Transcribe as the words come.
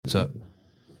What's up?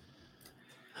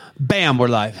 Bam, we're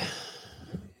live.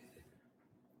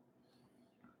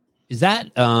 Is that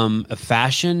a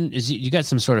fashion? You got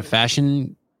some sort of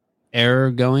fashion error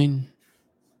going?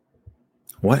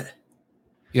 What?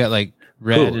 You got like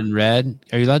red and red.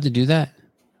 Are you allowed to do that?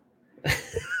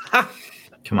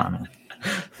 Come on, man.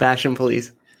 Fashion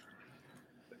police.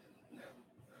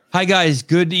 Hi guys,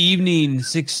 good evening.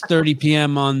 6:30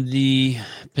 p.m. on the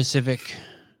Pacific.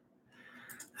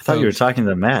 I thought you were talking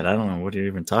to Matt. I don't know what you're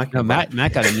even talking about.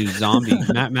 Matt got a new zombie.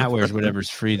 Matt wears whatever's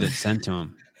free that's sent to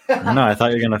him. No, I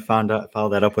thought you were gonna follow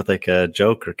that up with like a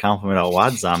joke or compliment on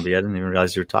Wad Zombie. I didn't even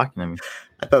realize you were talking to me.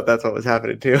 I thought that's what was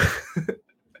happening too.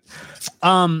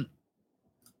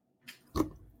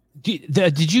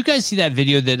 Did you guys see that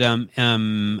video that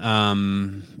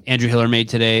Andrew Hiller made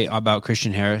today about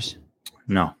Christian Harris?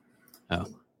 No. Oh,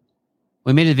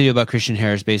 we made a video about Christian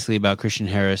Harris, basically about Christian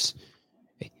Harris.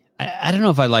 I don't know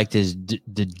if I liked his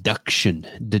deduction.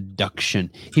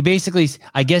 He basically,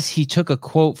 I guess he took a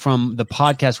quote from the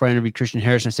podcast where I interviewed Christian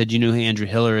Harris and I said, "You know who Andrew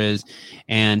Hiller is?"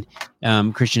 And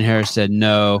Christian Harris said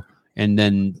no. And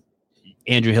then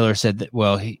Andrew Hiller said that,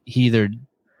 well, he either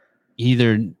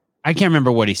I can't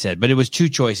remember what he said, but it was two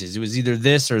choices. It was either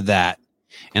this or that.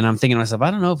 And I'm thinking to myself,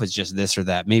 I don't know if it's just this or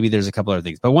that. Maybe there's a couple other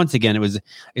things. But once again,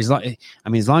 as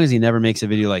long as he never makes a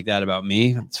video like that about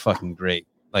me, it's fucking great.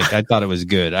 Like, I thought it was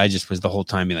good. I just was the whole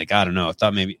time being like, I don't know. I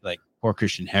thought maybe like poor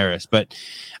Christian Harris, but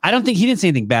I don't think he didn't say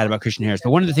anything bad about Christian Harris. But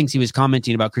one of the things he was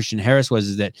commenting about Christian Harris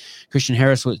is that Christian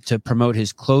Harris was to promote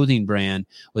his clothing brand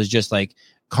was just like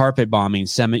carpet bombing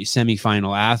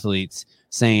semifinal athletes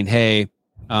saying, hey,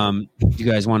 you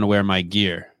guys want to wear my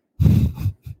gear?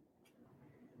 And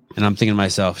I'm thinking to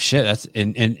myself, shit,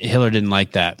 and Hiller didn't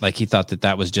like that. Like, he thought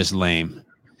that was just lame.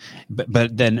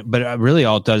 But really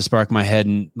all it does is spark my head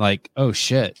and like, oh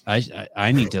shit,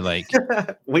 I need to like,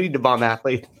 we need to bomb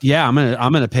athletes. Yeah. I'm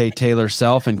going to pay Taylor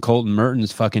Self and Colton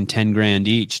Mertens fucking $10,000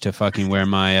 each to fucking wear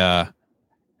my,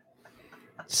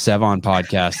 Sevon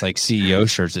podcast, like CEO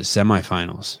shirts at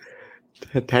semifinals.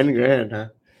 $10,000, huh?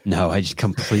 No, I just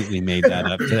completely made that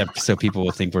up so people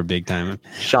will think we're big time.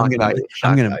 I'm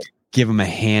gonna give them a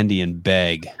handy and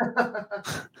beg.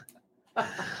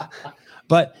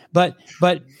 But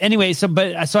anyway, so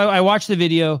I watched the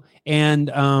video and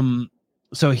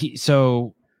so he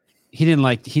didn't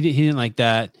like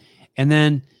that, and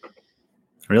then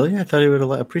really, I thought he would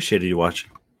have appreciated you watching.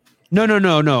 No.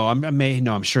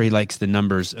 I'm sure he likes the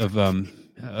numbers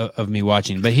of me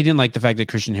watching, but he didn't like the fact that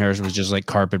Christian Harris was just like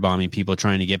carpet bombing people,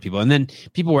 trying to get people, and then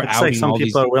people were outing. Like some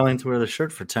people are willing to wear the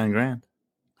shirt for $10,000.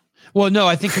 Well, no,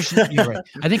 I think you're right.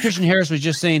 I think Christian Harris was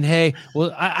just saying, hey,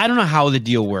 well, I don't know how the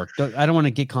deal worked. I don't want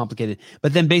to get complicated.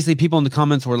 But then basically people in the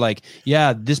comments were like,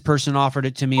 yeah, this person offered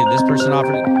it to me and this person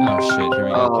offered it. Oh, shit. Here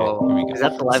we go. Okay, here we go. Is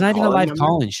that the live it's not even a live number?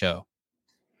 call-in show.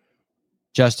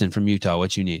 Justin from Utah,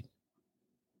 what you need?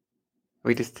 Are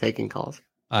we just taking calls?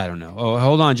 I don't know. Oh,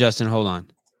 hold on, Justin. Hold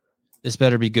on. This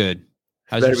better be good.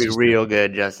 Better be real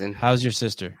good, Justin. How's your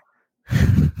sister?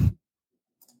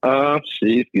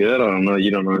 She's good. I don't know. You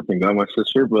don't know anything about my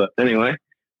sister, but anyway,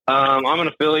 I'm an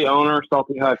affiliate owner,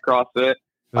 Salty Hive CrossFit.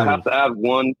 Ooh. I have to add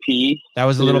one piece. That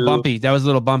was a little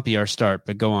bumpy. Our start,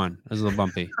 but go on. That was a little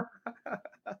bumpy.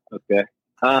 Okay.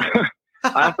 I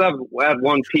have to add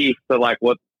one piece to like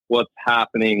what's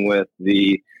happening with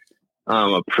the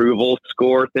approval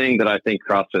score thing that I think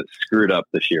CrossFit screwed up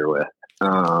this year with.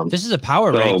 This is a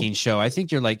power ranking show. I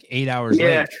think you're like 8 hours late.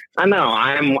 Yeah, I know.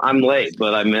 I'm late,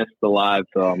 but I missed the live,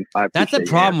 so that's the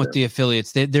problem with the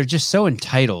affiliates. They're just so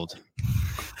entitled.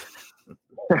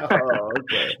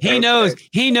 Okay. He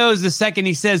knows the second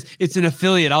he says it's an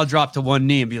affiliate, I'll drop to one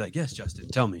knee and be like, yes, Justin,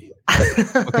 tell me.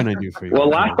 What can I do for you? Well,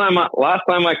 last time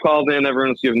I called in, everyone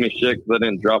was giving me shit because I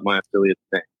didn't drop my affiliate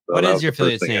name. So what is your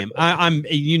affiliate's name? I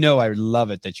love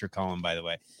it that you're calling, by the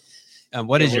way.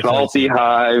 What is your Salty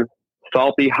Hive?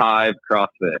 Salty Hive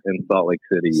CrossFit in Salt Lake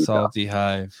City, Utah. Salty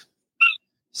Hive.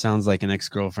 Sounds like an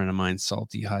ex-girlfriend of mine,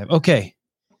 Salty Hive. Okay.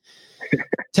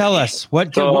 Tell us, what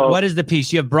is the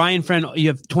piece? You have Brian Friend, you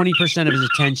have 20% of his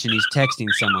attention. He's texting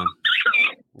someone.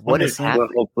 What is happening?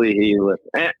 Hopefully he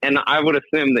listens. And I would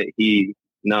assume that he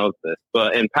knows this.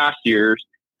 But in past years,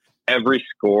 every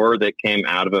score that came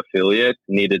out of affiliate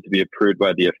needed to be approved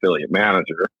by the affiliate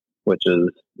manager, which is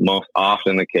most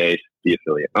often the case, the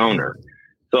affiliate owner.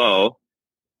 So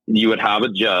you would have a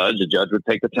judge would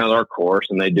take the 10-hour course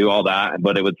and they do all that,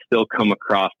 but it would still come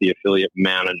across the affiliate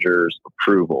manager's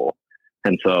approval.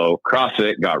 And so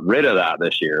CrossFit got rid of that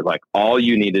this year. Like, all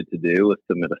you needed to do was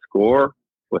submit a score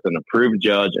with an approved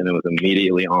judge and it was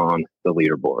immediately on the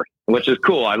leaderboard, which is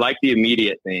cool. I like the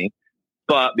immediate thing,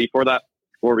 but before that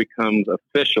score becomes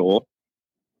official,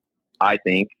 I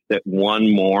think that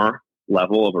one more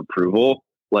level of approval,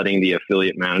 letting the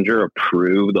affiliate manager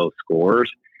approve those scores,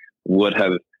 would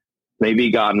have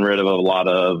maybe gotten rid of a lot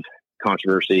of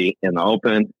controversy in the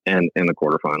Open and in the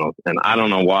quarterfinals. And I don't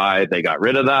know why they got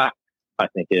rid of that. I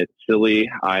think it's silly.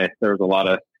 There's a lot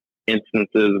of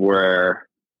instances where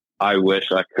I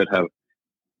wish I could have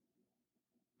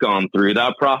gone through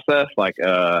that process. Like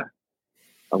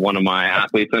one of my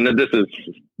athletes, and this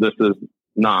is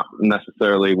not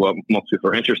necessarily what most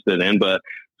people are interested in, but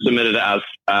submitted as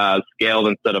scaled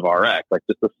instead of RX, like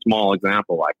just a small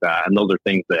example like that. And those are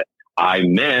things that I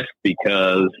missed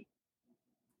because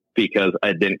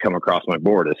I didn't come across my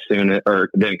board or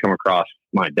didn't come across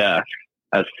my desk.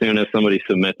 As soon as somebody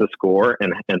submits a score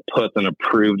and puts an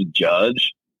approved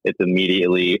judge, it's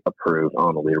immediately approved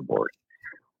on the leaderboard.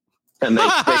 And they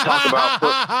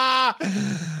talk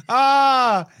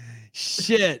about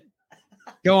shit.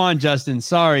 Go on, Justin.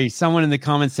 Sorry. Someone in the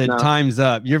comments said time's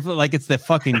up. You're like, it's the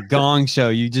fucking gong show.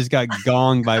 You just got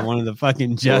gonged by one of the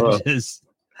fucking judges.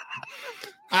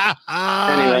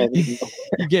 Anyway,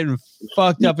 you're getting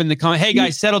fucked up in the comment. Hey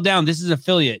guys, settle down. This is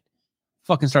affiliate.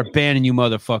 Fucking start banning you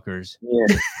motherfuckers.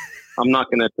 Yeah. I'm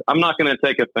not gonna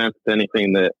take offense to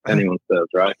anything that anyone says,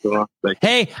 right?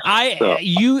 Hey,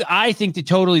 I think that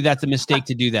totally that's a mistake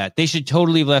to do that. They should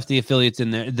totally have left the affiliates in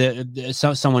there,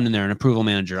 someone in there, an approval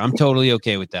manager. I'm totally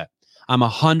okay with that. I'm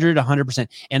 100%.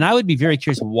 And I would be very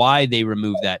curious why they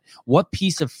removed that. What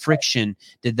piece of friction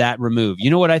did that remove? You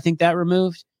know what I think that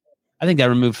removed? I think that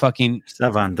removed fucking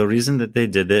Sevan. The reason that they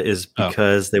did it is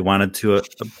because they wanted to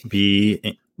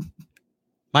be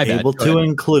able to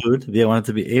include. They wanted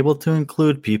to be able to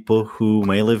include people who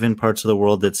may live in parts of the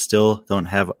world that still don't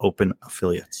have open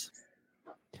affiliates.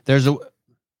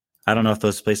 I don't know if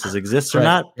those places exist or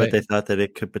not, but they thought that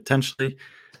it could potentially.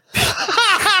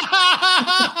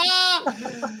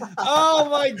 Oh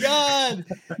my god!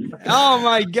 Oh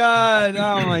my god!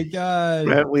 Oh my god!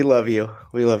 Brent, we love you.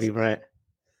 We love you, Brent.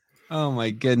 Oh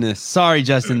my goodness! Sorry,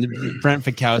 Justin. Brent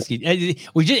Fikowski.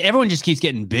 Everyone just keeps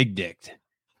getting big dicked.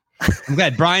 I'm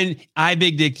glad Brian. I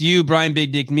big dicked you. Brian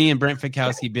big dicked me, and Brent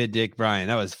Fikowski big dicked Brian.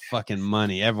 That was fucking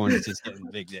money. Everyone is just getting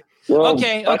big dick. Well,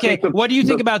 okay. What do you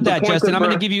think about that, Justin? I'm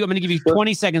going to give you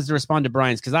 20 seconds to respond to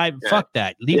Brian's because fuck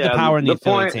that. Leave the power in the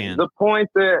affiliate's hand. The point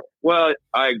that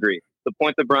I agree. The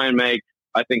point that Brian makes,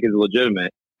 I think, is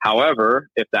legitimate. However,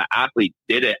 if that athlete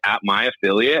did it at my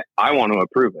affiliate, I want to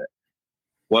approve it.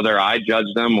 Whether I judge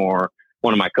them or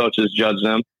one of my coaches judge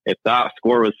them, if that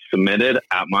score was submitted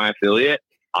at my affiliate,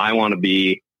 I want to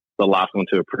be the last one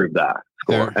to approve that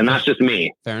score. And that's just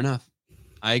me. Fair enough.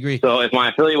 I agree. So if my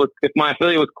affiliate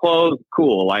was closed,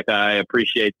 cool. Like I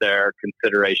appreciate their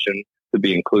consideration to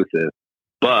be inclusive.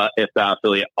 But if that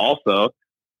affiliate also,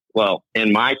 well,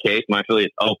 in my case, my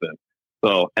affiliate's open.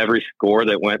 So every score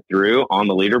that went through on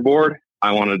the leaderboard,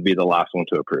 I wanted to be the last one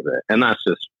to approve it. And that's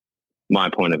just my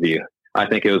point of view. I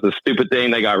think it was a stupid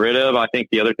thing they got rid of. I think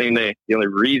the only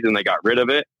reason they got rid of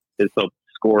it is so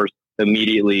scores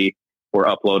immediately were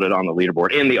uploaded on the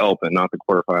leaderboard in the open, not the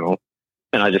quarterfinals.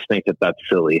 And I just think that that's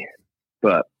silly.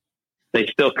 But they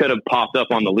still could have popped up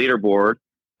on the leaderboard.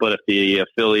 But if the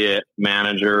affiliate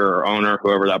manager or owner,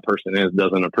 whoever that person is,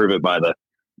 doesn't approve it by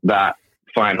that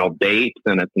final date,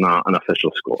 then it's not an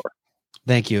official score.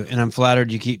 Thank you. And I'm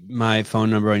flattered you keep my phone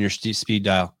number on your speed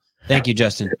dial. Thank you,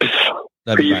 Justin.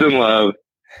 Peace and love.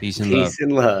 Peace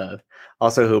and love.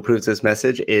 Also, who approves this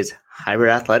message is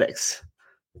Hybrid Athletics.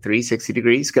 360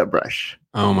 degrees gut brush.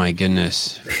 Oh my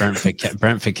goodness. Brent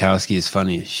Fikowski is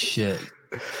funny as shit.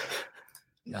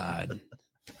 God.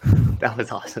 That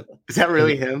was awesome. Is that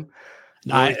really him?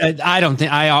 I don't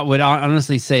think I would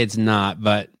honestly say it's not,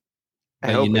 but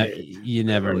you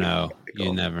never know.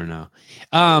 You never know.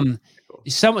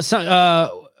 Someone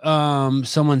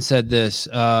said this.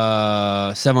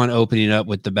 Someone opening up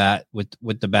with the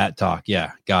bat talk.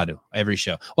 Yeah, got to every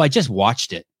show. Well, I just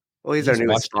watched it. Well, he's our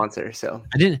newest sponsor, so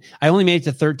I only made it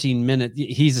to 13 minutes.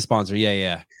 He's a sponsor.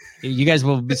 Yeah. You guys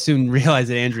will soon realize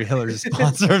that Andrew Hiller is a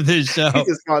sponsor of this show. He's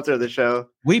a sponsor of the show.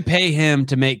 We pay him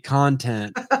to make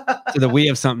content so that we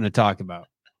have something to talk about.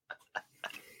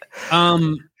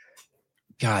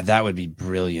 God, that would be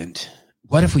brilliant.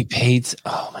 What if we paid?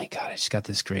 Oh my God, I just got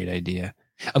this great idea.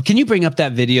 Oh, can you bring up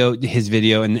that video, his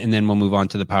video, and then we'll move on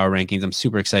to the power rankings. I'm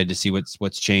super excited to see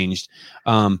what's changed.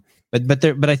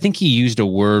 But I think he used a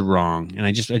word wrong, and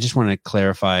I just want to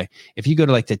clarify. If you go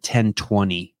to like the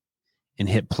 1020 and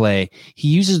hit play, he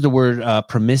uses the word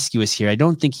promiscuous here. I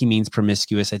don't think he means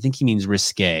promiscuous. I think he means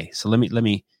risque. So let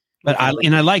me. But I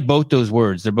like both those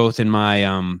words. They're both in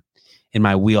my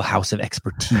wheelhouse of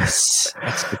expertise.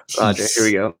 Roger, here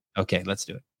we go. Okay, let's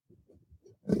do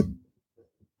it.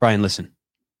 Brian, listen.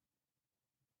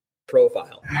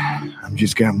 Profile. I'm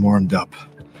just getting warmed up.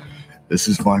 This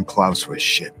is Von Clausewitz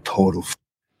shit. Total.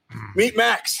 Meet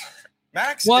Max.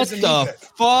 Max. What the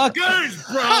fuck? Good,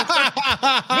 bro.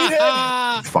 Meet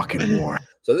him. Fucking war.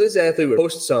 So this athlete would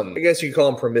post some, I guess you could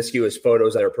call them promiscuous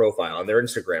photos on their profile, on their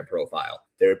Instagram profile.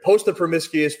 They would post the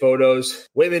promiscuous photos,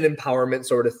 women empowerment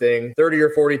sort of thing, 30 or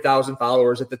 40,000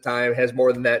 followers at the time, has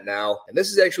more than that now. And this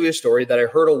is actually a story that I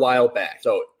heard a while back.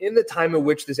 So in the time in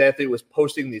which this athlete was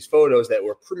posting these photos that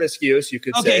were promiscuous, you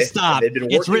could say. Okay, stop. They'd been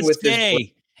It's working with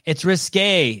risque. It's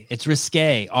risque. It's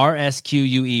risque.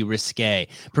 RSQUE, risque.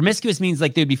 Promiscuous means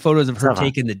like there'd be photos of her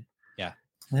taking the. Yeah.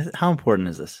 How important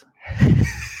is this?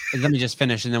 Let me just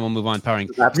finish and then we'll move on. Powering.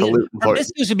 Absolutely.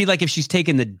 Promiscuous would be like if she's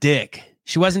taking the dick.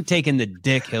 She wasn't taking the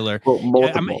dick, Hiller. Well,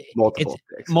 multiple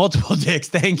dicks. Multiple dicks.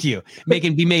 Thank you.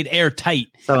 Be made airtight.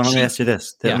 So let me ask you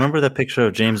this. Remember the picture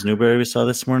of James Newberry we saw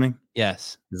this morning?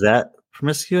 Yes. Is that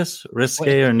promiscuous,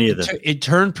 risque, or neither? It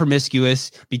turned promiscuous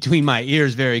between my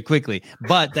ears very quickly,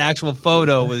 but the actual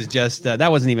photo was just that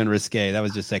wasn't even risque. That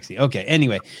was just sexy. Okay.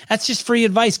 Anyway, that's just free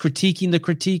advice, critiquing the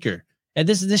critiquer. And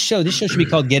this show should be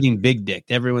called Getting Big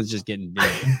Dicked. Everyone's just getting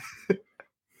big.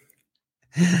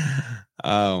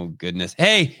 Oh goodness.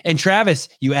 Hey, and Travis,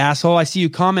 you asshole! I see you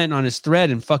commenting on his thread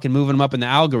and fucking moving him up in the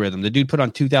algorithm. The dude put on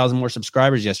 2,000 more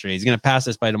subscribers yesterday. He's gonna pass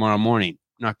us by tomorrow morning.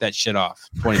 Knock that shit off.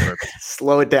 20 burpees.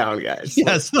 Slow it down, guys.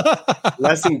 Yes.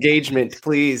 Less engagement,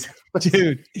 please.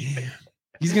 Dude,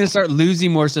 he's going to start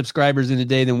losing more subscribers in a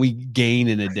day than we gain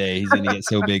in a day. He's going to get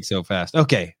so big so fast.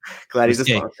 Okay. Glad he's a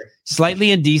sponsor.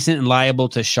 Slightly indecent and liable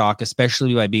to shock,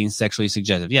 especially by being sexually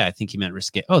suggestive. Yeah, I think he meant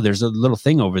risque. Oh, there's a little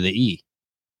thing over the E.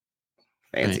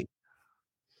 Fancy.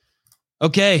 Right.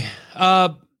 Okay.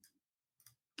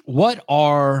 What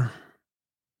are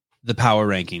the power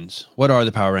rankings? What are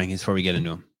the power rankings before we get into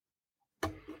them?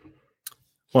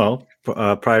 Well,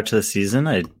 prior to the season,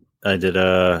 I did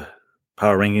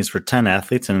power rankings for 10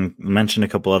 athletes and mentioned a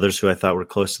couple others who I thought were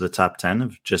close to the top 10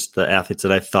 of just the athletes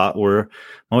that I thought were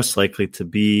most likely to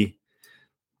be,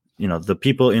 the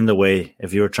people in the way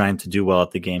if you were trying to do well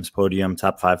at the games, podium,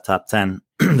 top 5, top 10.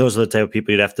 Those are the type of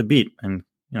people you'd have to beat. And,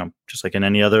 just like in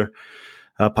any other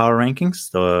power rankings,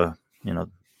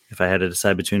 if I had to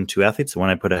decide between two athletes, the one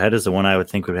I put ahead is the one I would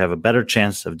think would have a better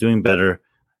chance of doing better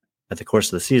at the course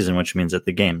of the season, which means at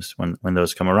the games when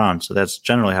those come around. So that's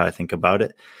generally how I think about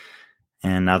it.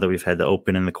 And now that we've had the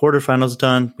Open and the quarterfinals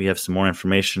done, we have some more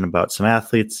information about some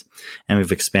athletes, and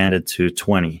we've expanded to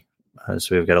 20.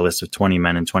 So we've got a list of 20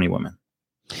 men and 20 women.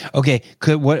 Okay.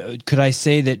 Could I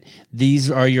say that these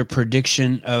are your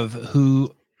prediction of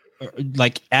who,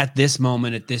 like at this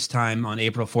moment, at this time on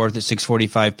April 4th at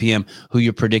 6:45 p.m., who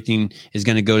you're predicting is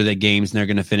going to go to the games and they're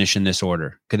going to finish in this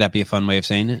order? Could that be a fun way of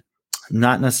saying it?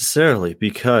 Not necessarily,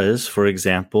 because, for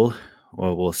example,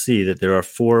 we'll see that there are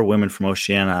 4 women from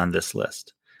Oceania on this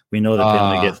list. We know that they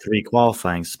only get 3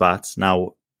 qualifying spots.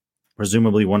 Now,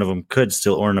 presumably one of them could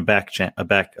still earn a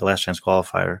last chance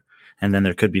qualifier, and then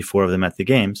there could be 4 of them at the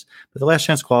games. But the last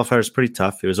chance qualifier is pretty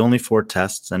tough. It was only 4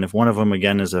 tests, and if one of them,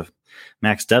 again, is a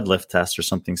max deadlift test or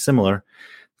something similar,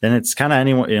 then it's kind of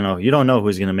anyone, you don't know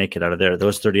who's going to make it out of there.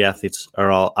 Those 30 athletes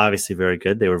are all obviously very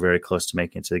good. They were very close to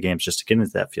making it to the games just to get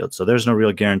into that field. So there's no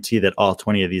real guarantee that all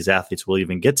 20 of these athletes will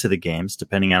even get to the games,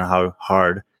 depending on how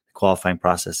hard the qualifying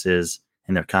process is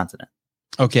in their continent.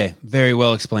 Okay, very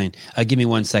well explained. Give me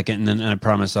 1 second, and then I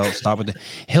promise I'll stop with it.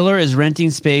 Hiller is renting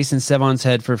space in Sevon's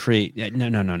head for free.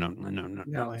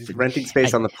 No. He's renting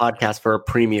space on the podcast for a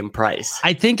premium price.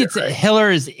 I think it's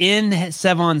Hiller is in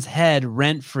Sevon's head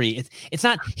rent free. It's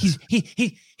not.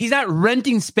 He's not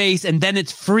renting space and then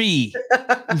it's free.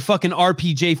 You fucking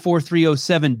RPJ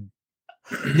 4307.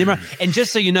 And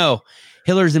just so you know,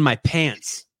 Hiller's in my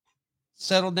pants.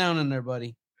 Settle down in there,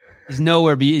 buddy. He's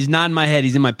nowhere. He's not in my head.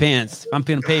 He's in my pants. If I'm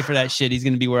going to pay for that shit, he's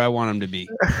going to be where I want him to be.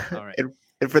 All right.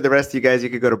 And for the rest of you guys, you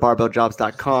could go to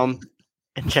barbelljobs.com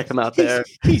and check him out there.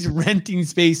 He's renting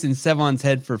space in Sevon's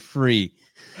head for free.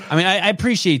 I mean, I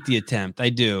appreciate the attempt. I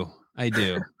do.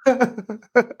 It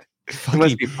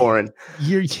must be foreign.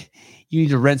 You need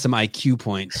to rent some IQ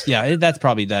points. Yeah,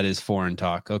 that is foreign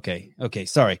talk. Okay.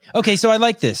 Sorry. Okay. So I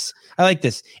like this.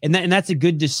 And that's a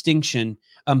good distinction.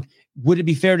 Would it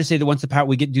be fair to say that once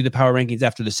we do the power rankings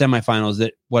after the semifinals,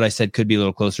 that what I said could be a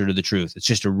little closer to the truth? It's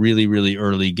just a really, really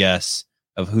early guess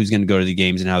of who's going to go to the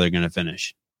games and how they're going to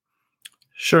finish.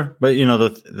 Sure. But,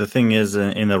 the thing is,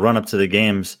 in the run up to the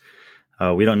games,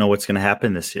 we don't know what's going to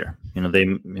happen this year.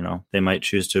 They might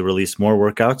choose to release more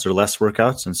workouts or less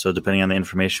workouts. And so depending on the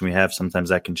information we have, sometimes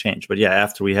that can change. But yeah,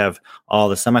 after we have all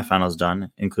the semifinals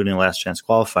done, including the last chance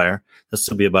qualifier, this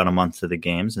will be about a month to the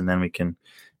games. And then we can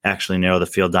actually narrow the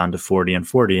field down to 40 and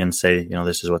 40 and say,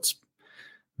 this is what's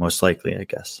most likely, I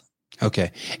guess.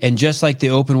 Okay. And just like the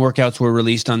open workouts were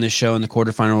released on this show and the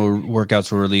quarterfinal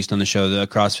workouts were released on the show, the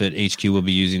CrossFit HQ will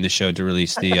be using the show to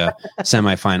release the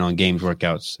semifinal and games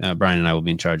workouts. Brian and I will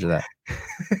be in charge of that.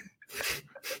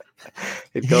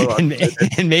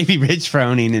 and maybe Rich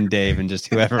Frowning and Dave and just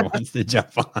whoever wants to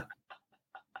jump on.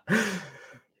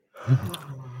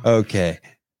 Okay.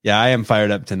 Yeah, I am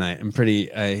fired up tonight.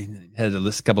 I had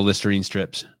a couple Listerine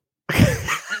strips.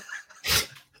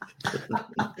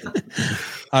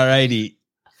 All righty.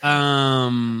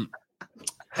 Okay,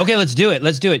 let's do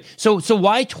it. So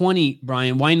why 20,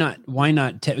 Brian? Why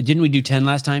not 10? Didn't we do 10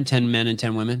 last time? 10 men and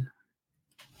 10 women?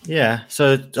 Yeah.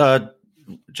 So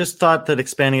just thought that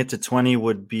expanding it to 20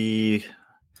 would be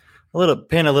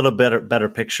paint a little better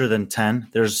picture than 10.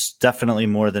 There's definitely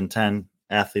more than 10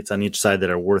 athletes on each side that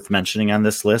are worth mentioning on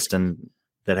this list and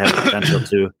that have the potential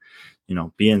to,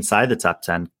 be inside the top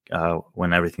 10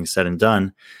 when everything's said and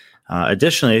done.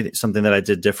 Additionally, something that I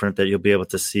did different that you'll be able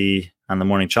to see on the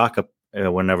morning chalk up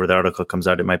whenever the article comes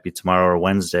out, it might be tomorrow or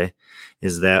Wednesday,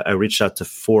 is that I reached out to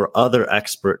 4 other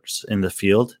experts in the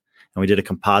field and we did a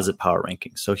composite power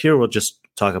ranking. So here we'll just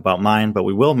talk about mine, but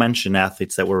we will mention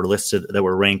athletes that were listed, that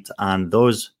were ranked on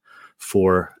those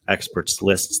 4 experts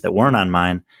lists that weren't on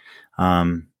mine.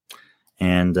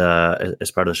 And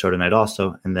as part of the show tonight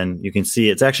also. And then you can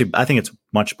see I think it's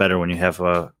much better when you have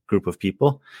a group of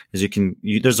people, because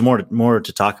there's more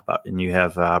to talk about, and you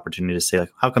have an opportunity to say,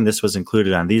 like, how come this was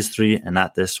included on these 3 and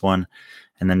not this one?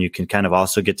 And then you can kind of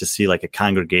also get to see like a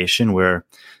congregation where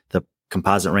the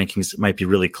composite rankings might be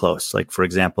really close. Like, for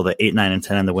example, the 8, 9, and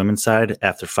 10 on the women's side,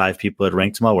 after 5 people had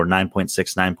ranked them all, were 9.6,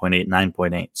 9.8,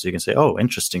 9.8. So you can say, oh,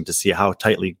 interesting to see how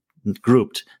tightly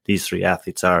grouped these 3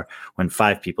 athletes are when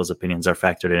 5 people's opinions are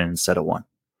factored in instead of 1.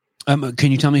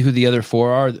 Can you tell me who the other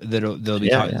 4 are they'll be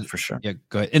talking? Yeah, for sure. Yeah,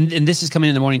 go ahead. And this is coming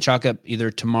in the morning chalk up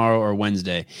either tomorrow or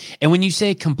Wednesday. And when you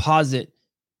say composite,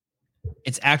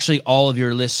 it's actually all of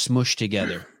your lists smushed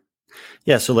together.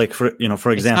 Yeah. So like for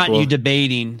example, it's not you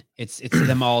debating, it's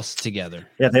them all together.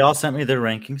 Yeah. They all sent me their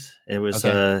rankings. It was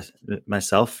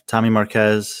myself, Tommy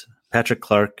Marquez, Patrick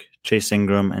Clark, Chase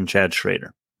Ingram, and Chad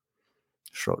Schroeder.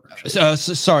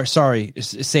 Sorry.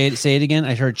 Say it again.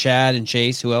 I heard Chad and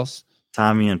Chase. Who else?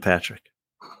 Tommy and Patrick.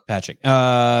 Patrick.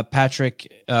 Clark.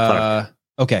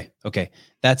 Okay.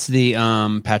 That's the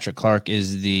Patrick Clark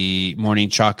is the morning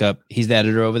chalk up. He's the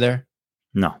editor over there.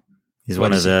 No, he's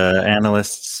one of the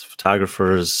analysts,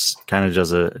 photographers. Kind of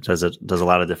does a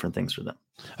lot of different things for them.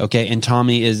 Okay, and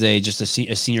Tommy is just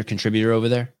a senior contributor over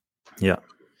there. Yeah.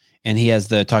 And he has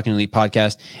the Talking Elite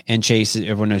podcast. And Chase,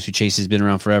 everyone knows who Chase has been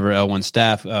around forever. L1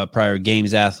 staff, prior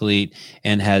games athlete,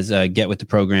 and has Get With the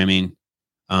Programming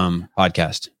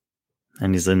podcast.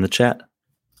 And he's in the chat.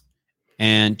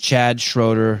 And Chad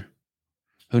Schroeder,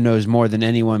 who knows more than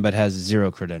anyone but has 0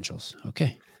 credentials.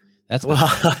 Okay, that's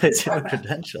 0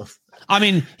 credentials. I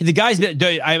mean, the guys.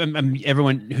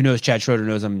 Everyone who knows Chad Schroeder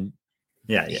knows I'm.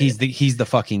 Yeah, he's the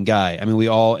fucking guy. I mean,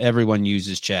 everyone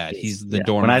uses Chad. He's the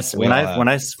doorman. When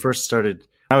I first started,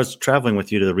 I was traveling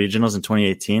with you to the regionals in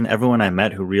 2018. Everyone I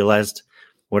met who realized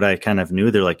what I kind of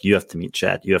knew, they're like, you have to meet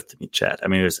Chad. You have to meet Chad. I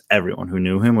mean, it was everyone who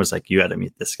knew him was like, you had to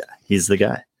meet this guy. He's the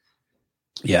guy.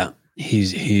 Yeah.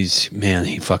 He's man,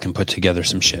 he fucking put together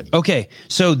some shit. Okay.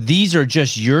 So these are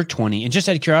just your 20. And just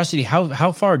out of curiosity, were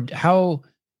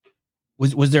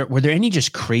there any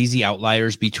just crazy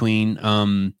outliers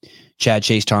between, Chad,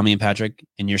 Chase, Tommy, and Patrick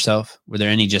and yourself? Were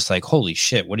there any just like, holy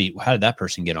shit, how did that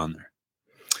person get on there?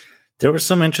 There were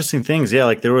some interesting things. Yeah.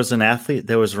 Like there was an athlete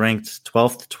that was ranked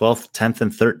 12th, 10th,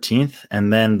 and 13th.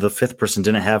 And then the 5th person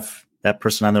didn't have that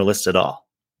person on their list at all.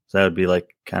 So that would be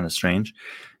like kind of strange.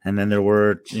 And then there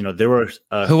were.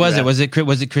 Who was it? Was it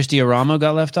Christy Aramo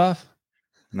got left off?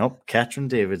 Nope. Katrin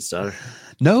David's daughter.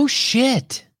 No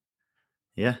shit.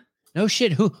 Yeah. No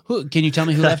shit. Who can you tell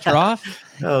me who left her off?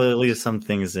 I'll leave some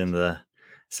things in the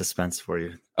suspense for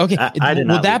you. Okay.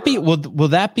 Will that be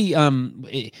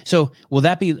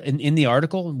in the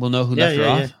article? We'll know who left her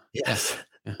off. Yes.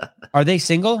 Yeah. Are they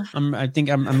single? I think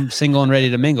I'm single and ready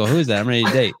to mingle. Who is that? I'm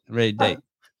ready to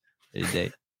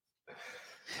date.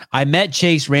 I met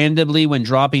Chase randomly when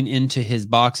dropping into his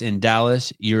box in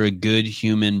Dallas. You're a good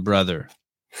human brother.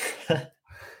 I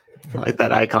like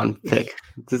that icon pic.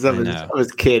 This is of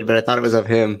his kid, but I thought it was of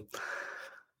him.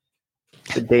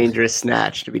 The dangerous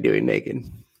snatch to be doing naked.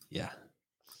 Yeah.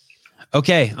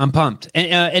 Okay, I'm pumped. And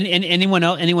anyone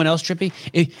else? Trippy?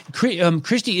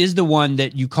 Christy is the one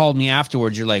that you called me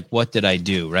afterwards. You're like, "What did I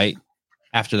do?" Right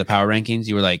after the power rankings,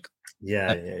 you were like,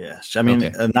 Yeah. I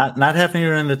mean, not having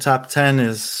her in the top 10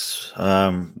 is,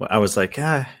 I was like,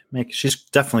 she's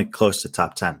definitely close to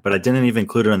top 10, but I didn't even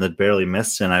include her in the barely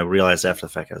missed. And I realized after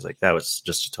the fact, I was like, that was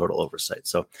just a total oversight.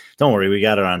 So don't worry, we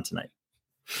got her on tonight.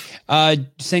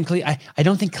 Saying I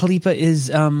don't think Khalifa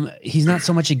is, he's not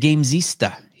so much a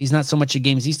gamesista.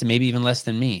 Maybe even less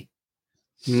than me.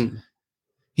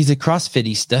 He's a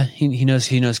CrossFitista. He knows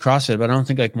CrossFit, but I don't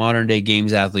think like modern day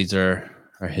games athletes are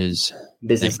his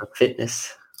business of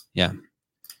fitness. Yeah.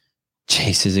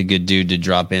 Chase is a good dude to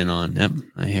drop in on. Yep.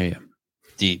 I hear you.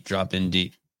 Deep, drop in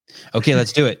deep. Okay,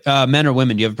 let's do it. Men or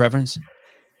women? Do you have a preference?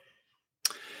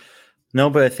 No,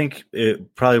 but I think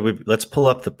it probably would. Let's pull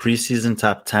up the preseason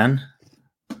top 10,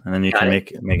 and then you can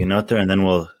make a note there, and then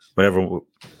we'll whatever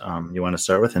you want to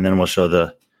start with, and then we'll show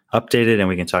the updated, and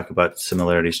we can talk about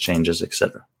similarities, changes,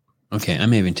 etc. Okay, I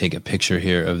may even take a picture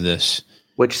here of this.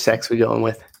 Which sex we going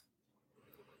with?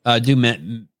 Do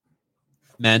men.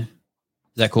 Is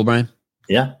that cool, Brian?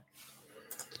 Yeah.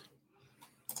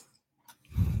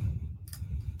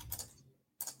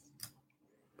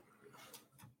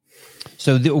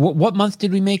 So what month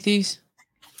did we make these?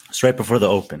 It's right before the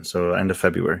Open, so end of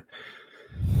February.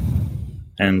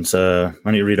 And why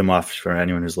don't you read them off for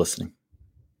anyone who's listening?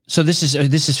 So this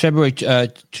is February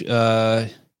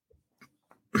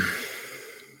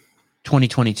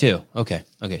 2022. Okay.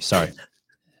 Sorry,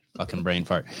 fucking brain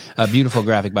fart. Beautiful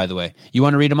graphic, by the way. You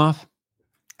want to read them off?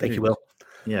 Thank you, Will.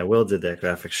 Yeah, Will did that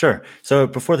graphic. Sure. So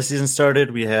before the season started,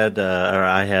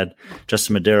 I had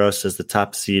Justin Medeiros as the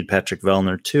top seed, Patrick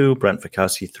Vellner 2, Brent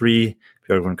Fikowski 3,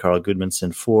 Björgvin Carl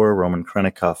Gudmundsson 4, Roman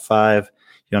Krenikov 5,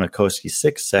 Jonakoski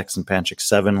 6, Saxon Panchik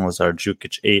 7, Lazar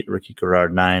Jukic 8, Ricky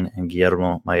Garrard 9, and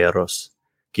Guillermo Mayeros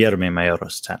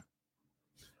 10.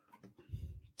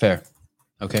 Fair.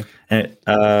 Okay. And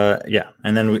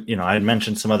and then I had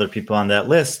mentioned some other people on that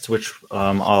list, which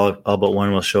all but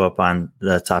one will show up on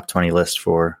the top 20 list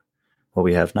for what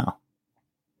we have now.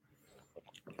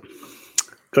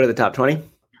 Go to the top 20.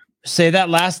 Say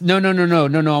that last. No.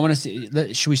 I want to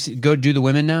see. Should we go do the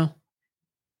women now?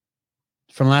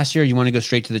 From last year, you want to go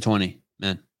straight to the 20,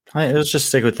 man? Let's just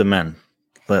stick with the men.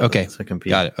 Okay.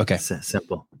 Got it. Okay.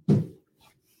 Simple.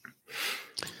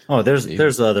 Oh, there's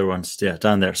the other ones. Yeah,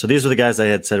 down there. So these are the guys I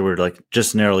had said were like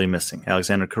just narrowly missing.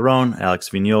 Alexander Caron, Alex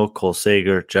Vigneault, Cole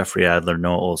Sager, Jeffrey Adler,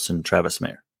 Noah Olson, Travis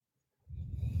Mayer.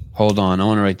 Hold on. I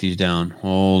want to write these down.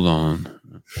 Hold on.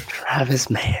 Travis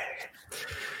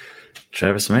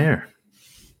Mayer.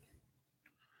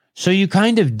 So you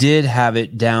kind of did have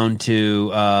it down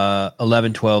to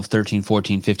 11, 12, 13,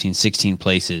 14, 15, 16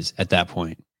 places at that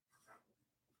point.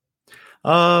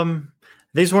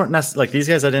 These weren't necessarily like these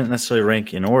guys I didn't necessarily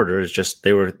rank in order. It's just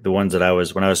they were the ones that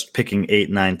when I was picking 8,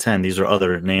 9, 10, these are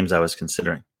other names I was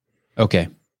considering. Okay.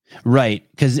 Right.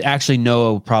 Because actually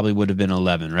Noah probably would have been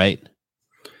 11, right?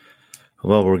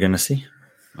 Well, we're going to see.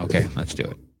 Okay, let's do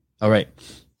it. All right.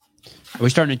 Are we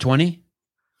starting at 20?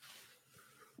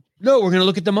 No, we're going to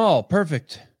look at them all.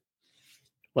 Perfect.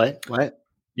 What?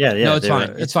 Yeah. No, it's fine.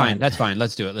 It's fine. That's fine.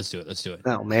 Let's do it.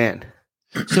 Oh, man.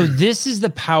 So this is the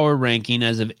power ranking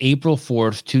as of April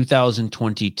 4th,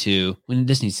 2022.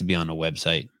 This needs to be on a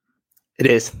website. It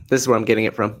is. This is where I'm getting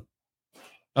it from.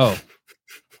 Oh,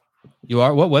 you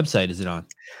are? What website is it on?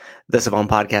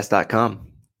 thesavonpodcast.com.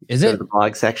 Is it? Go to the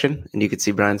blog section, and you can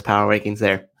see Brian's power rankings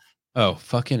there. Oh,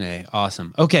 fucking A.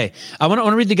 Awesome. Okay. I want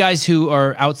to read the guys who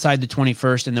are outside the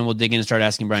 21st, and then we'll dig in and start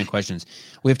asking Brian questions.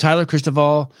 We have Tyler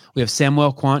Christoval. We have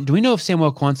Samuel Quant. Do we know if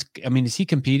Samuel Quant's, is he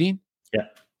competing? Yeah.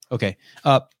 Okay.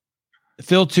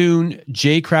 Phil Toon,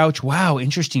 Jay Crouch. Wow,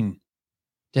 interesting.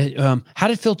 How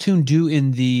did Phil Toon do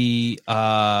in the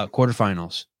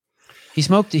quarterfinals? He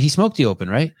smoked the Open,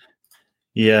 right?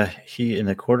 Yeah, he in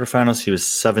the quarterfinals he was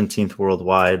 17th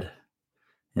worldwide.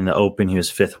 In the Open, he was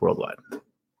 5th worldwide.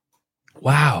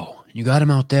 Wow, you got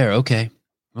him out there. Okay.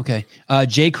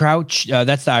 Jay Crouch,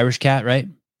 that's the Irish cat, right?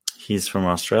 He's from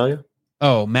Australia.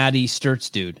 Oh, Matty Sturt's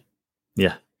dude.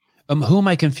 Yeah. Who am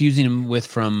I confusing him with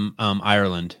from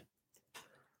Ireland?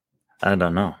 I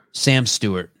don't know. Sam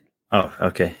Stewart. Oh,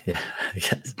 okay. Yeah.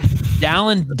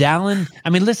 Dallin.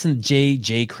 Listen,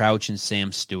 Jay Crouch and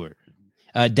Sam Stewart.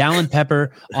 Dallin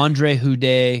Pepper, Andre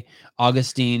Houdet,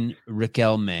 Augustine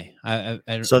Riquelme.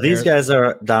 So these guys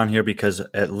are down here because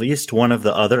at least one of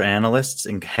the other analysts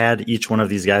had each one of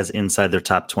these guys inside their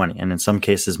top 20. And in some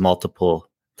cases, multiple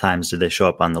times did they show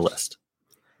up on the list.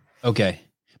 Okay.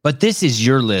 But this is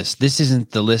your list. This isn't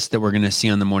the list that we're going to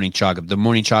see on the Morning Chalk Up. The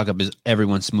Morning Chalk Up is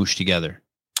everyone smooshed together.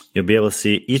 You'll be able to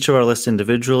see each of our lists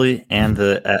individually and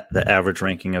the average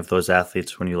ranking of those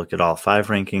athletes when you look at all 5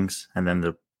 rankings. And then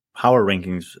the power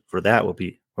rankings for that will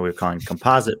be what we're calling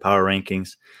composite power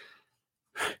rankings.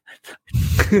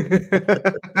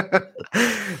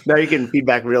 Now you can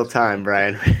feedback real time,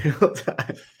 Brian. Real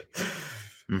time.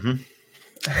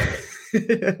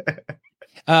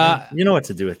 You know what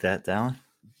to do with that, Dallin.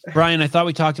 Brian, I thought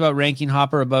we talked about ranking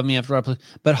Hopper above me after our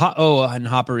but and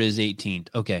Hopper is 18th.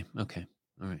 Okay. All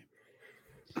right.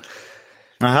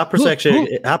 Now, Hopper's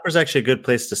actually a good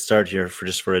place to start here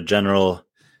for a general,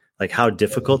 like how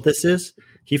difficult this is.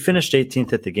 He finished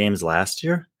 18th at the games last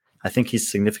year. I think he's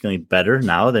significantly better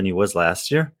now than he was last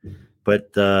year,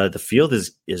 but the field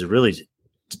is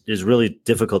really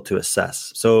difficult to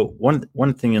assess. So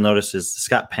one thing you'll notice is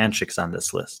Scott Panchik's on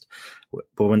this list.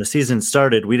 But when the season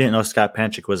started, we didn't know Scott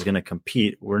Panchik was going to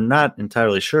compete. We're not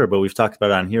entirely sure, but we've talked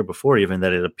about it on here before, even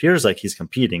that it appears like he's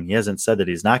competing. He hasn't said that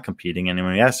he's not competing. And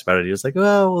when we asked about it, he was like,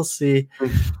 well, we'll see.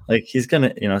 Like he's going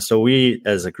to, so we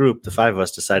as a group, the 5 of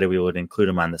us decided we would include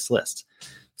him on this list.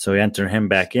 So we enter him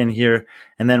back in here.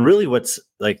 And then really what's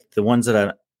like the ones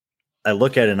that I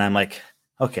look at and I'm like,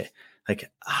 okay,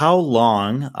 like how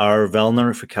long are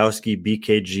Vellner, Fikowski,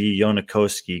 BKG,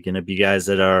 Jonakowski going to be guys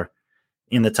that are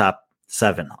in the top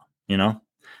 7,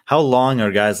 how long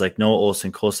are guys like Noah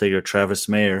Olsen, Cole Sager, Travis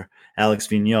Mayer, Alex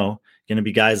Vigneault going to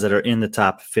be guys that are in the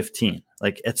top 15?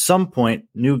 Like at some point,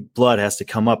 new blood has to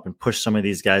come up and push some of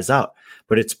these guys out,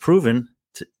 but it's proven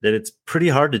that it's pretty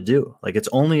hard to do. Like it's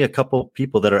only a couple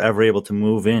people that are ever able to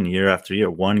move in year after year.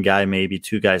 1 guy, maybe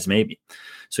 2 guys, maybe.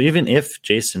 So even if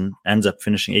Jason ends up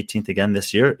finishing 18th again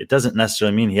this year, it doesn't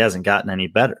necessarily mean he hasn't gotten any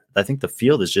better. I think the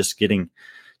field is just getting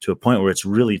to a point where it's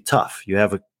really tough. You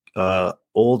have a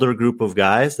older group of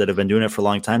guys that have been doing it for a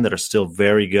long time that are still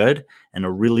very good, and a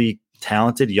really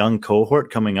talented young cohort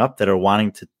coming up that are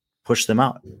wanting to push them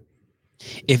out.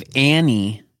 If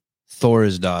Annie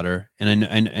Thorisdottir, and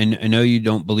I know you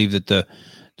don't believe that the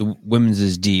women's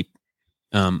is deep,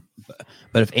 but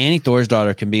if Annie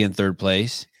Thorisdottir can be in 3rd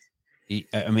place,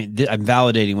 I'm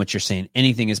validating what you're saying.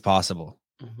 Anything is possible.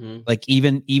 Mm-hmm. Like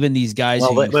even these guys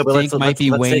who think might be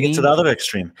waning. Let's take it to the other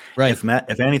extreme. Right.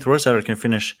 If Annie Thorisdottir can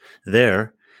finish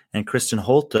there, and Kristen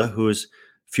Holta, who's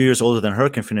a few years older than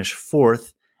her, can finish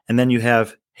 4th, and then you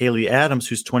have Haley Adams,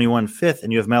 who's 21, 5th,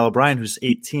 and you have Mal O'Brien, who's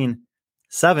 18,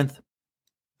 7th.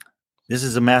 This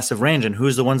is a massive range. And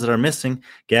who's the ones that are missing?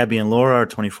 Gabby and Laura are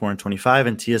 24 and 25,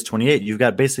 and Tia's 28. You've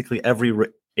got basically every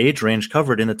age range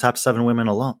covered in the top 7 women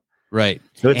alone. Right.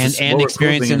 So and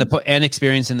experience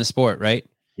in the sport, right?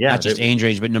 Yeah. Not just age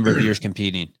range, but number of years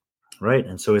competing. Right.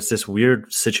 And so it's this weird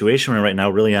situation right now,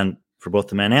 really for both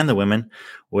the men and the women,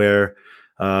 where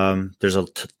there's a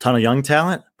ton of young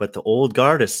talent, but the old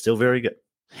guard is still very good.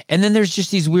 And then there's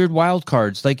just these weird wild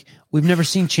cards. Like we've never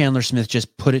seen Chandler Smith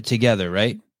just put it together,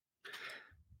 right?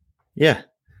 Yeah.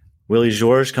 Willie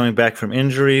Georges coming back from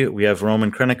injury. We have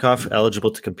Roman Krennikov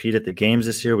eligible to compete at the games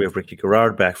this year. We have Ricky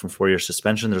Garrard back from 4-year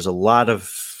suspension. There's a lot of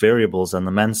variables on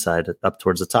the men's side up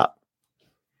towards the top.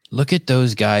 Look at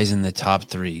those guys in the top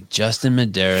 3. Justin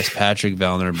Medeiros, Patrick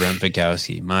Vellner, Brent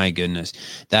Fikowski. My goodness.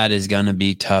 That is going to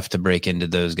be tough to break into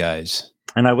those guys.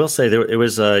 And I will say it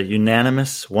was a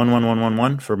unanimous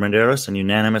 1-1-1-1-1 for Medeiros and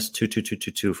unanimous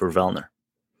 2-2-2-2-2 for Vellner.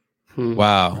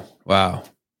 Wow.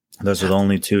 Those are the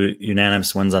only 2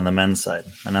 unanimous ones on the men's side.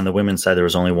 And on the women's side, there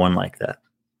was only 1 like that.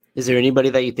 Is there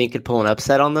anybody that you think could pull an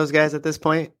upset on those guys at this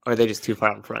point? Or are they just too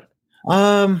far in front?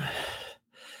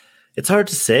 It's hard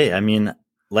to say. I mean,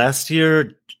 last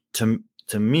year, to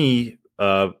me,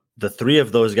 the 3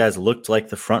 of those guys looked like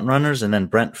the front runners, and then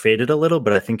Brent faded a little,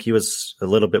 but I think he was a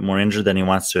little bit more injured than he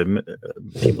wants to admit,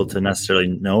 people to necessarily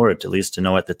know, or at least to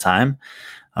know at the time.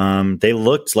 They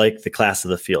looked like the class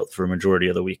of the field for a majority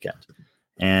of the weekend.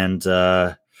 And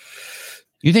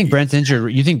you think Brent's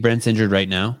injured? You think Brent's injured right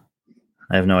now?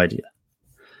 I have no idea.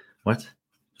 What?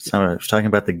 I was talking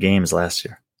about the games last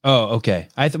year. Oh, okay.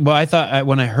 I thought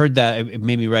when I heard that, it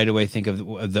made me right away think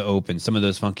of the Open. Some of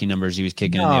those funky numbers he was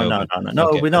kicking in the Open.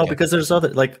 No. We know because there's other,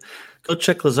 like, go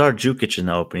check Lazar Jukic in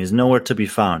the Open. He's nowhere to be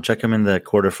found. Check him in the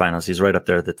quarterfinals. He's right up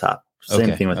there at the top.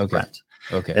 Same thing with Brent.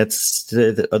 Okay.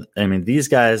 These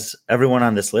guys, everyone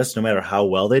on this list, no matter how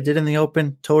well they did in the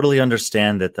Open, totally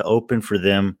understand that the Open for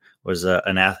them was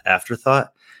an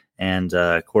afterthought, and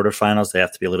quarterfinals, they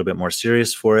have to be a little bit more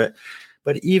serious for it.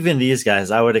 But even these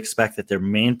guys, I would expect that their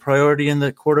main priority in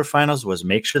the quarterfinals was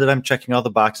make sure that I'm checking all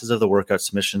the boxes of the workout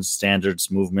submissions,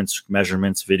 standards, movements,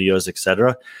 measurements, videos,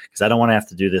 etc. Because I don't want to have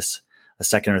to do this a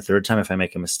second or third time if I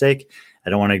make a mistake.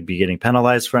 I don't want to be getting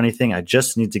penalized for anything. I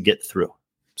just need to get through.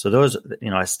 So those,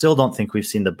 I still don't think we've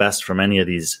seen the best from any of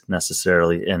these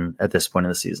necessarily at this point in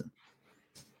the season.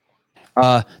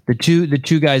 The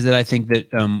two guys that I think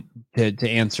that to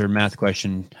answer Matt's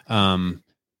question,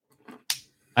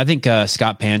 I think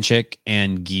Scott Panchik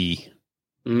and Guy.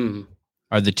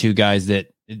 are the two guys that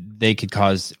they could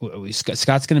cause.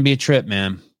 Scott's going to be a trip,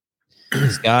 man.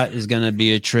 Scott is going to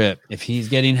be a trip. If he's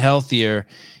getting healthier,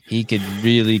 he could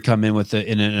really come in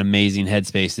in an amazing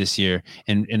headspace this year.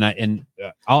 And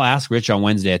I'll ask Rich on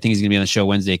Wednesday. I think he's going to be on the show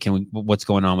Wednesday. What's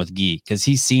going on with Guy? Because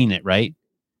he's seen it, right?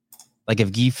 Like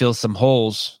if Guy fills some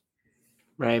holes,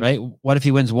 right? What if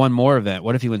he wins one more event?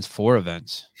 What if he wins 4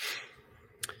 events?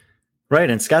 Right,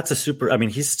 and Scott's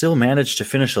he still managed to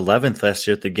finish 11th last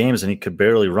year at the games, and he could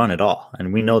barely run at all.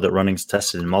 And we know that running's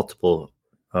tested in multiple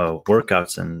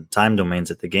workouts and time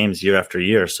domains at the games year after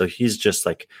year. So he's just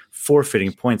like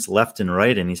forfeiting points left and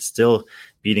right, and he's still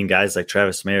beating guys like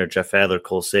Travis Mayer, Jeff Adler,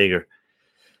 Cole Sager.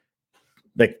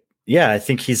 Like, yeah, I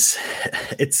think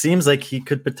it seems like he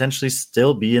could potentially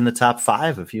still be in the top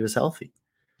 5 if he was healthy.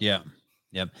 Yeah.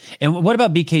 Yep. And what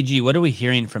about BKG? What are we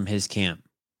hearing from his camp?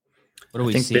 What are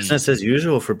we seeing? Business as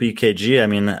usual for BKG. I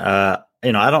mean, I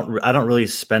don't really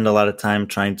spend a lot of time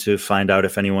trying to find out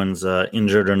if anyone's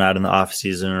injured or not in the off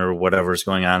season or whatever's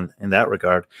going on in that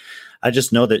regard. I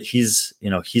just know that he's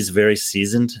very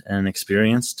seasoned and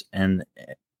experienced, and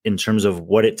in terms of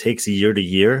what it takes year to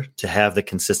year to have the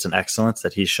consistent excellence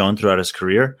that he's shown throughout his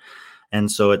career. And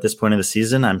so at this point in the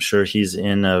season, I'm sure he's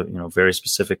in a very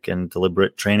specific and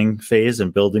deliberate training phase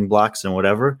and building blocks and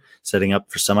whatever, setting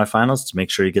up for semifinals to make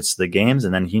sure he gets to the games.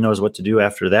 And then he knows what to do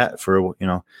after that for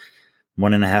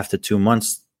 1.5 to 2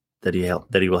 months that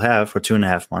he will have, for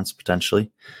 2.5 months potentially,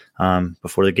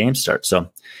 before the game starts. So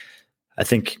I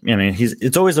think,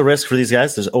 it's always a risk for these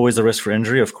guys. There's always a risk for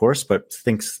injury, of course, but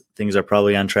things are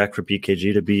probably on track for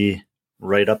BKG to be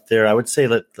right up there. I would say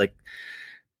that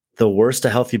the worst a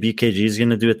healthy BKG is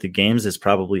going to do at the games is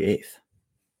probably 8th.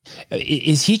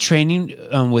 Is he training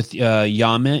with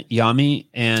Yami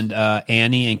and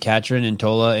Annie and Katrin and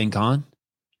Tola and Khan?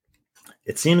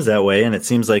 It seems that way, and it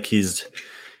seems like he's,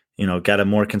 got a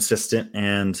more consistent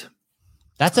and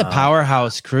that's a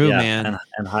powerhouse crew, man,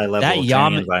 and high level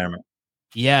training environment.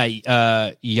 Yeah,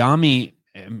 Yami.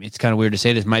 It's kind of weird to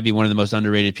say this, might be one of the most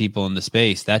underrated people in the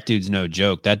space. That dude's no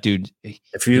joke. That dude.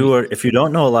 If you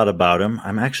don't know a lot about him,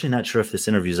 I'm actually not sure if this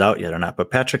interview's out yet or not, but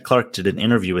Patrick Clark did an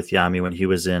interview with Yami when he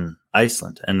was in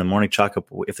Iceland, and the Morning Chalk Up,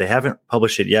 if they haven't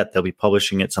published it yet, they'll be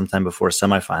publishing it sometime before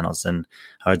semifinals. And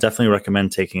I would definitely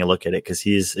recommend taking a look at it, because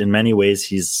he's, in many ways,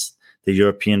 he's the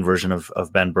European version of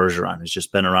Ben Bergeron, who's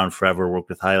just been around forever, worked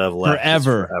with high level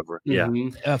forever. Yeah.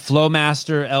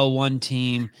 Flowmaster L1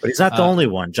 team. But he's not the only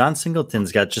one. John Singleton's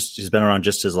he's been around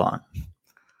just as long.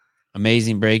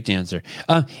 Amazing breakdancer.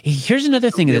 Here's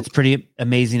another thing that's pretty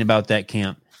amazing about that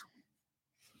camp.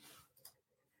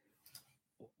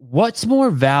 What's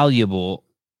more valuable?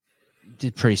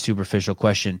 Pretty superficial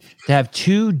question. To have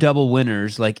 2 double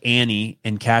winners like Annie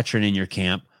and Katrin in your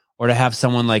camp, or to have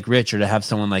someone like Rich, or to have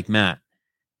someone like Matt.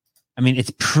 I mean,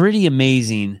 it's pretty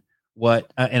amazing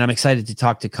what, and I'm excited to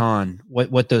talk to Khan,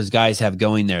 what those guys have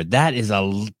going there. That is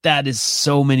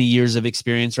so many years of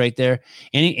experience right there.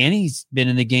 Annie's been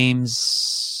in the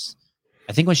games.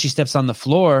 I think when she steps on the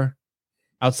floor,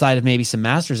 outside of maybe some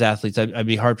Masters athletes, I'd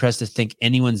be hard pressed to think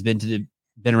anyone's been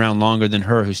around longer than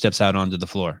her who steps out onto the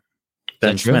floor.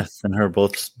 Ben Smith and her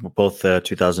both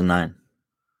 2009.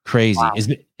 Crazy. Wow.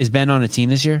 Is Ben on a team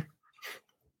this year?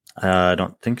 I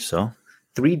don't think so.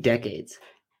 3 decades.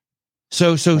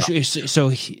 So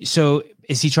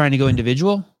is he trying to go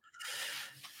individual?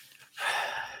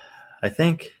 I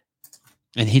think.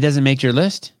 And he doesn't make your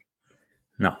list?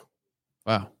 No.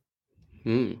 Wow.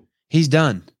 He's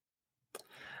done.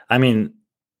 I mean,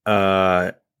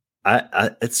 it's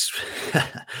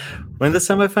when the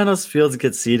semifinals fields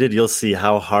get seeded, you'll see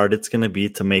how hard it's going to be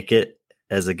to make it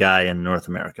as a guy in North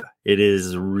America. It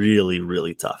is really,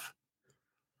 really tough.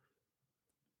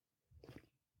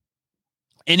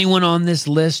 Anyone on this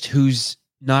list who's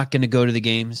not going to go to the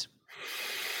games?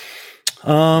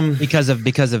 Because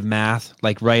of math,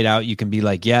 like right out, you can be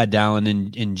like, yeah,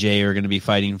 Dallin and Jay are going to be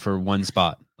fighting for one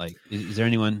spot. Like, is there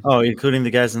anyone? Oh, including the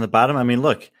guys in the bottom. I mean,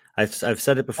 look, I've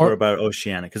said it before about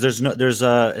Oceania, because there's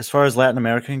as far as Latin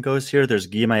American goes here, there's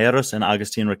Guy Mayeros and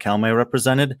Agustin Riquelme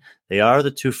represented. They are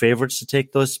the 2 favorites to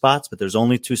take those spots, but there's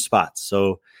only 2 spots,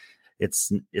 so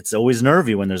it's always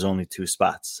nervy when there's only 2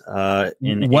 spots.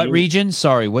 In what region?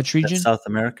 Sorry, which region? South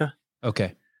America.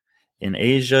 Okay. In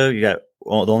Asia, you got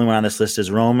the only one on this list is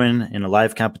Roman in a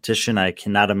live competition. I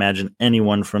cannot imagine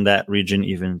anyone from that region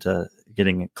even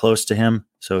getting close to him.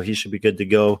 So he should be good to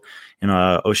go. In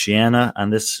Oceania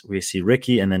on this, we see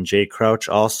Ricky and then Jay Crouch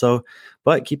also.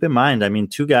 But keep in mind, I mean,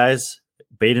 2 guys,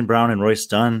 Baden Brown and Royce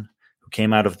Dunn, who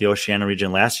came out of the Oceania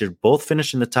region last year, both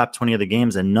finished in the top 20 of the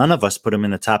games, and none of us put them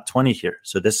in the top 20 here.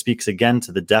 So this speaks again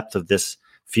to the depth of this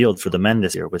field for the men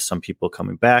this year, with some people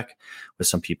coming back, with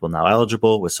some people now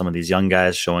eligible, with some of these young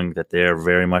guys showing that they're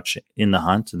very much in the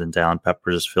hunt, and then Dallin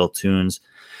Peppers, Phil Toons.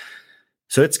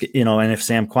 So it's, and if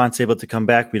Sam Quant's able to come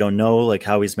back, we don't know like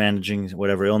how he's managing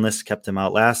whatever illness kept him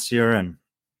out last year. And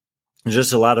there's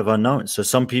just a lot of unknowns. So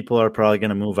some people are probably going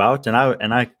to move out, and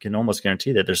I can almost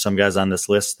guarantee that there's some guys on this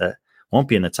list that won't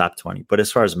be in the top 20. But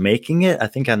as far as making it, I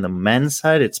think on the men's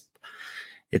side,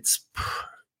 it's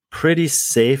pretty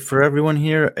safe for everyone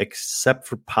here, except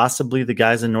for possibly the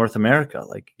guys in North America.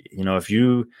 Like, if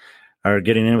you are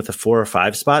getting in with a 4 or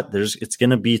 5 spot, it's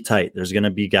going to be tight. There's going to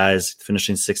be guys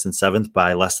finishing 6th and 7th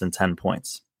by less than 10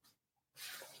 points.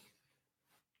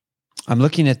 I'm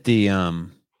looking at the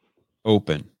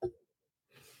Open.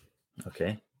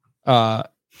 Okay.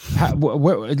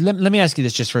 Let me ask you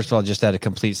this just first of all, just out of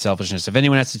complete selfishness. If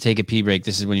anyone has to take a pee break,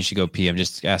 this is when you should go pee. I'm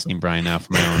just asking Brian now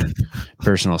for my own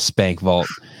personal spank vault.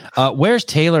 Where's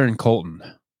Taylor and Colton?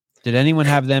 Did anyone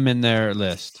have them in their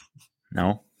list?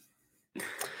 No.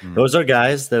 Those are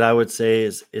guys that I would say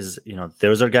is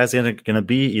those are guys that are going to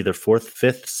be either 4th,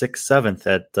 5th, 6th, 7th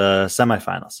at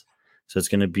semifinals. So it's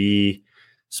going to be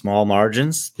small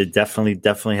margins. They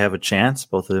definitely have a chance.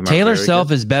 Both of them. Taylor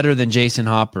Self is better than Jason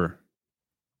Hopper.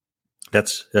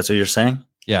 That's what you're saying?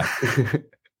 Yeah.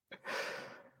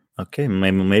 Okay,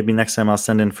 maybe next time I'll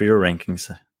send in for your rankings.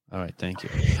 All right, thank you.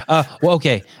 Well,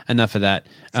 okay, enough of that.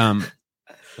 We'll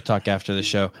talk after the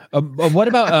show. What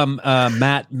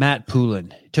about Matt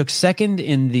Poulin? Took 2nd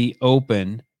in the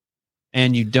Open,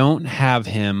 and you don't have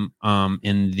him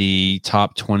in the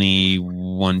top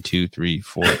 21, 2, 3,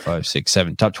 4, 5, 6,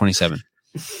 7, top 27.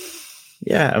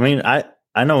 Yeah, I mean, I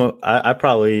know I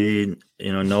probably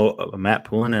know Matt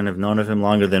Poulin and have known of him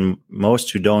longer than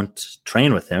most who don't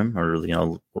train with him or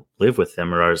live with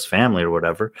him or are his family or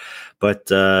whatever. But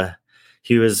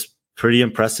he was pretty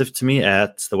impressive to me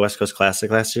at the West Coast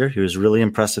Classic last year. He was really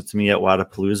impressive to me at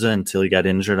Wadapalooza until he got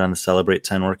injured on the Celebrate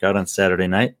 10 workout on Saturday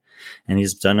night. And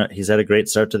he's had a great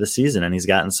start to the season, and he's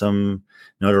gotten some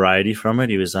notoriety from it.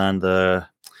 He was on I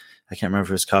can't remember if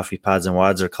it was Coffee Pods and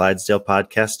Wads or Clydesdale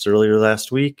podcasts earlier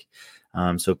last week.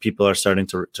 So people are starting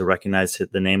to recognize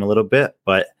the name a little bit,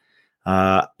 but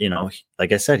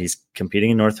like I said, he's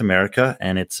competing in North America,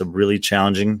 and it's really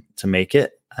challenging to make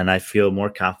it. And I feel more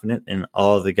confident in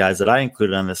all of the guys that I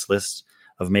included on this list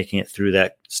of making it through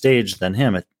that stage than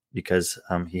him, because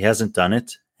he hasn't done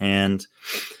it, and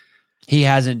he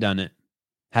hasn't done it.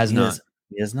 He has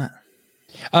not.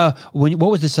 What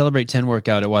was the Celebrate 10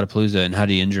 workout at Wadapalooza, and how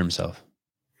did he injure himself?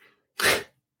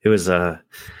 It was 5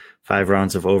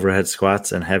 rounds of overhead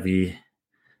squats and heavy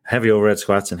overhead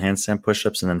squats and handstand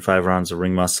push-ups, and then 5 rounds of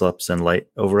ring muscle-ups and light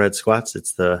overhead squats.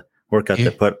 It's the workout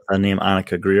that put a name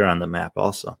Annika Greer on the map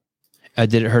also.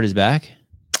 Did it hurt his back?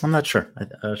 I'm not sure.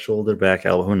 Shoulder, back,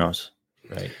 elbow, who knows?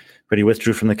 Right. But he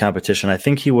withdrew from the competition. I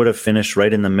think he would have finished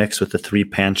right in the mix with the 3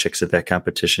 Panchicks at that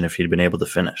competition if he'd been able to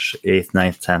finish 8th,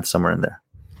 9th, 10th, somewhere in there.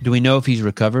 Do we know if he's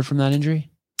recovered from that injury?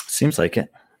 Seems like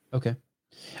it. Okay.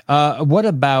 What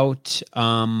about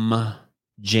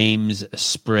James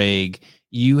Sprague?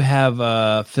 You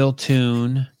have Phil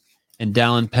Toon and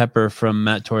Dallin Pepper from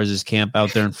Matt Torres' camp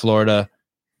out there in Florida.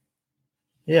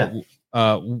 Yeah.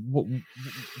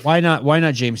 Why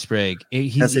not James Sprague?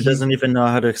 Because he doesn't even know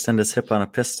how to extend his hip on a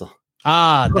pistol.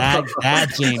 That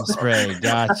James Sprague.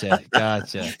 Gotcha.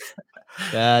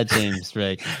 James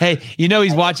Sprague. Hey,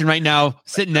 he's watching right now,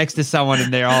 sitting next to someone,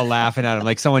 and they're all laughing at him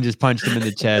like someone just punched him in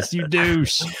the chest. You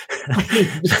douche.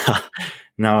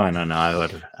 No. I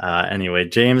would. Anyway,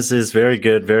 James is very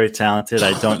good, very talented.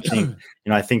 I don't think,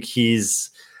 I think he's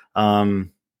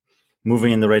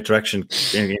moving in the right direction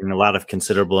in a lot of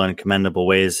considerable and commendable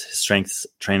ways. His strength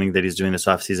training that he's doing this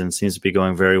offseason seems to be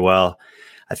going very well.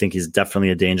 I think he's definitely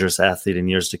a dangerous athlete in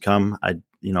years to come. I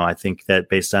think that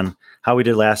based on how we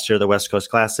did last year, the West Coast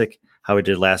Classic, how we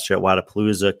did last year at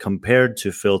Wadapalooza, compared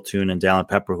to Phil Toon and Dallin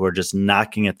Pepper, who are just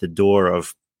knocking at the door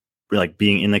of like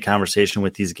being in the conversation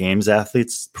with these games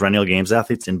athletes, perennial games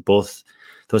athletes in both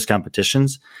those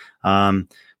competitions,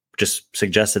 just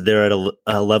suggested they're at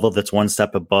a level that's one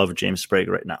step above James Sprague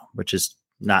right now, which is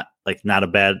not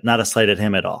a slight at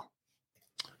him at all.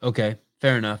 Okay,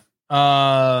 fair enough.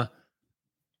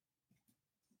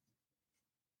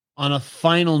 On a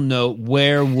final note,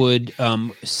 where would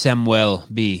Samuel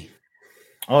be?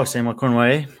 Oh, Samuel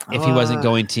Cornway. If he wasn't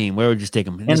going team, where would you take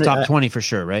him? In his top 20 for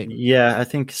sure, right? Yeah, I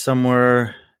think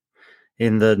somewhere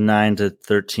in the 9 to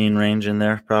 13 range in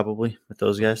there, probably, with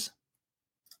those guys.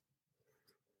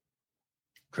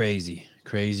 Crazy.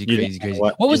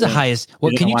 What was the highest?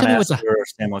 Can you tell me what where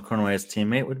Samuel Cornway's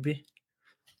teammate would be?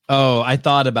 Oh, I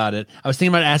thought about it. I was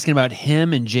thinking about asking about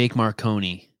him and Jake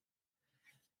Marconi.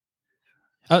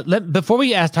 Before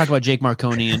we talk about Jake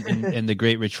Marconi and the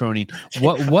great Rich Froning,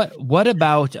 what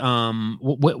about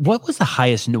what was the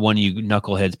highest one you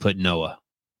knuckleheads put Noah?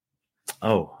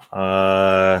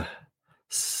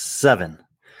 7.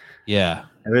 Yeah.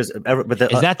 Is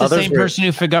that the same person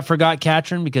who forgot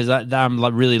Katrin? Because I'm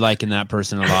really liking that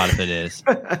person a lot. If it is,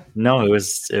 no, it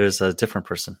was a different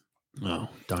person. Oh,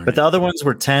 darn! But the other ones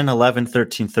were 10, 11,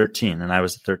 13, 13, and I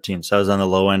was 13, so I was on the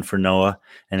low end for Noah,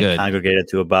 and it congregated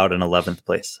to about an 11th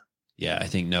place. Yeah, I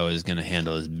think Noah is going to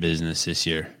handle his business this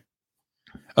year.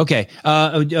 Okay,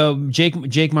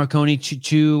 Jake Marconi,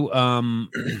 too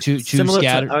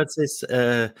scattered. I would say,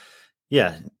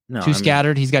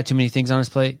 scattered. He's got too many things on his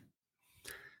plate.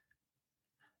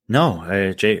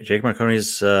 No, Jake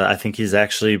Marconi's. I think he's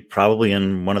actually probably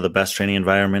in one of the best training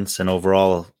environments and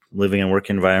overall living and work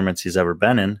environments he's ever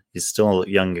been in. He's still a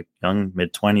young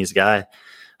mid-20s guy.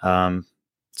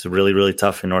 It's really, really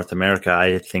tough in North America.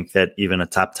 I think that even a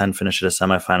top 10 finish at a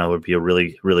semifinal would be a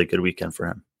really, really good weekend for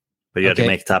him. But you have to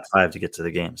make top 5 to get to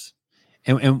the games.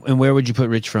 And where would you put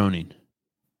Rich Froning?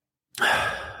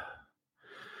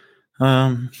 You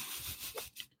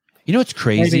know what's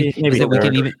crazy? Maybe that we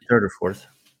can even third or fourth.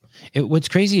 What's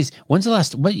crazy is what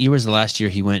year was the last year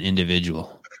he went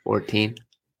individual? 14.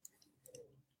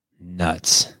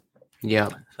 Nuts. Yeah.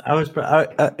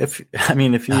 If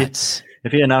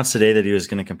he announced today that he was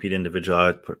going to compete individual, I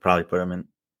would probably put him in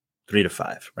 3 to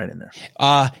 5 right in there.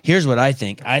 Here's what I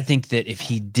think. I think that if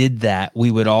he did that, we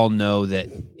would all know that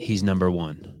he's number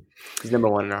 1. He's number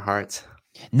 1 in our hearts.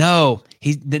 No,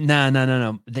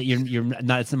 no. That you're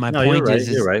not. It's my point.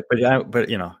 You're right. But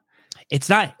you know, it's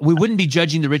not. We wouldn't be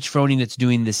judging the Rich Froning that's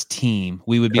doing this team.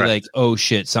 We would be Correct. like, oh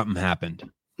shit, something happened.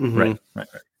 Mm-hmm. Right.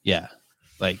 Yeah,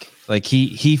 like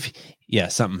he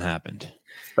something happened.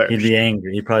 He'd be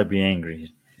angry. He'd probably be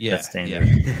angry. Yeah, that's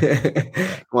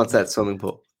dangerous. Wants that swimming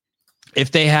pool.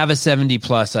 If they have a 70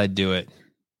 plus, I'd do it.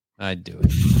 I'm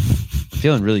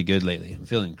feeling really good lately. I'm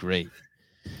feeling great.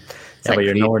 Yeah, but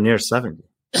you're nowhere near 70.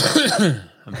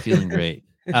 I'm feeling great.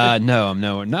 No, I'm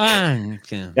nowhere. Nah,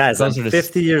 guys, I'm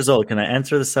 50 years old. Can I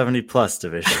enter the 70 plus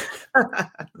division?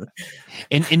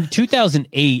 In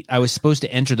 2008, I was supposed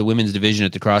to enter the women's division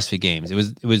at the CrossFit Games.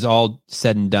 It was all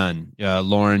said and done.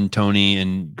 Lauren, Tony,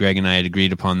 and Greg and I had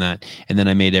agreed upon that, and then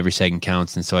I made every second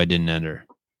counts, and so I didn't enter.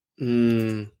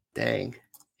 Dang.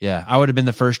 Yeah, I would have been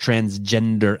the first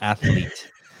transgender athlete.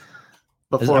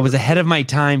 I was ahead of my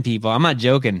time, people. I'm not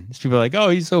joking. People are like, "Oh,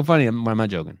 he's so funny." I'm not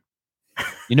joking.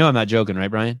 You know I'm not joking,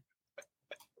 right, Brian?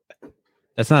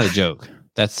 That's not a joke.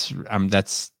 That's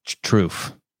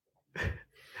truth.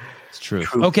 It's truth.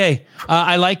 Okay,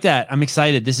 I like that. I'm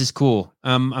excited. This is cool.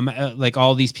 I'm like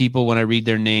all these people. When I read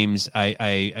their names,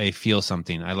 I feel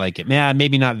something. I like it. Yeah,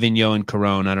 maybe not Vigneault and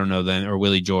Caron. I don't know them, or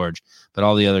Willie George, but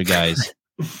all the other guys.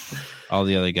 All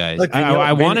the other guys. Look,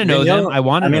 I want to know them.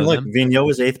 Look, Vigneault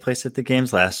was 8th place at the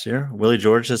games last year. Willie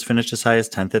George has finished as high as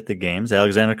 10th at the games.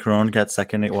 Alexander Caron got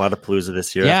second at Wadapalooza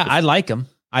this year. Yeah, I like him.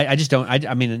 I just don't.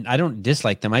 I mean, I don't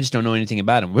dislike them. I just don't know anything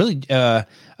about them. Really,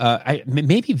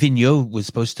 maybe Vigneault was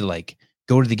supposed to like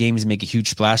go to the games and make a huge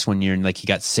splash one year, and like he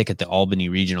got sick at the Albany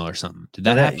Regional or something. Did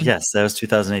that happen? Yes, that was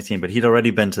 2018. But he'd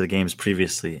already been to the games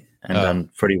previously and done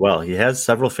pretty well. He has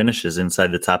several finishes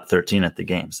inside the top 13 at the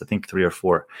games. I think 3 or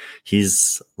 4.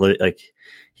 He's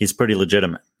pretty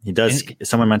legitimate. He does.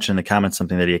 Someone mentioned in the comments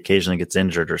something that he occasionally gets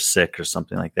injured or sick or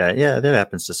something like that. Yeah, that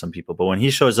happens to some people. But when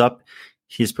he shows up,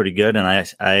 he's pretty good. And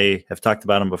I have talked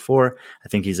about him before. I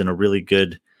think he's in a really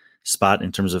good spot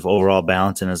in terms of overall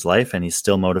balance in his life, and he's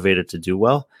still motivated to do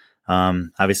well.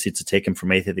 Obviously, to take him from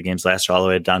 8th at the games last year all the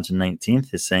way down to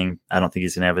 19th is saying I don't think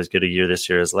he's going to have as good a year this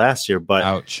year as last year. But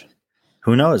ouch.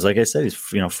 Who knows? Like I said, he's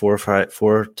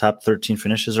 4 top 13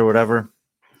 finishes or whatever.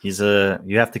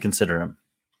 You have to consider him.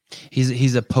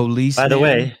 He's a police. By the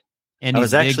way, and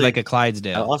he's big like a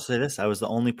Clydesdale. I'll also say this: I was the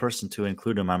only person to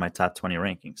include him on my top 20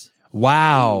 rankings.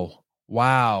 Wow.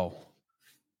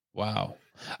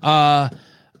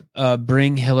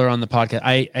 Bring Hiller on the podcast.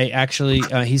 I actually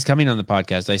he's coming on the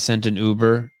podcast. I sent an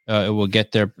Uber. It will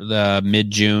get there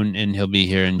mid-June, and he'll be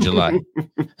here in July.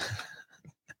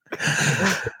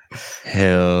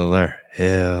 Hiller.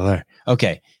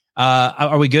 Okay.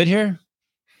 Are we good here?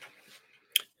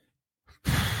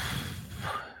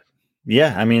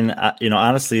 Yeah. I mean,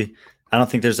 honestly, I don't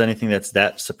think there's anything that's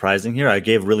that surprising here. I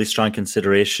gave really strong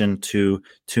consideration to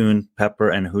Toon, Pepper,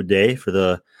 and Houdet for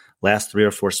the last 3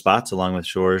 or 4 spots, along with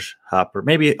George, Hopper,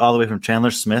 maybe all the way from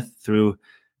Chandler Smith through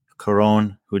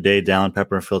Caron, Houdet, Dallin,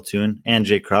 Pepper, and Phil Toon, and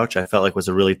Jay Crouch. I felt like was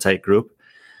a really tight group.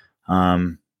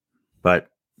 But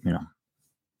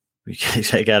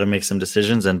I got to make some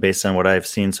decisions, and based on what I've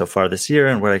seen so far this year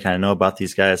and what I kind of know about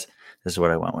these guys, This is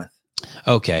what I went with.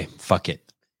 Okay, fuck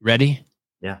it. Ready?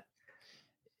 Yeah.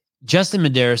 Justin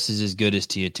Medeiros is as good as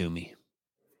Tia Toomey.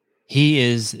 He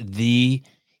is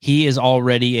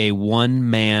already a one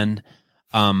man.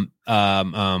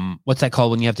 What's that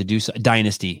called when you have to do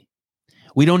dynasty?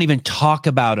 We don't even talk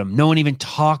about him. No one even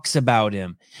talks about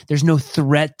him. There's no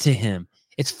threat to him.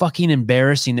 It's fucking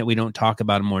embarrassing that we don't talk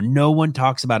about him more. No one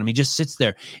talks about him. He just sits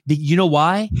there. You know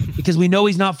why? Because we know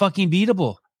he's not fucking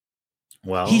beatable.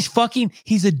 Well, he's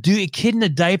a kid in a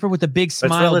diaper with a big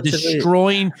smile,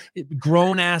 destroying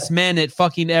grown ass men at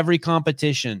fucking every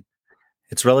competition.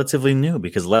 It's relatively new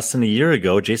because less than a year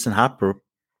ago, Jason Hopper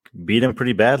beat him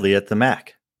pretty badly at the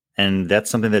MAC. And that's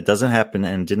something that doesn't happen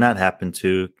and did not happen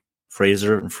to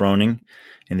Fraser and Froning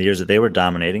in the years that they were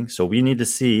dominating. So we need to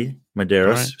see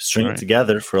Medeiros string it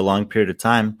together for a long period of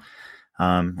time.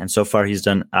 And so far he's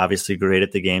done obviously great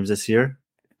at the games this year,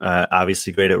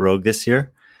 obviously great at Rogue this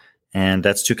year. And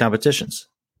that's 2 competitions.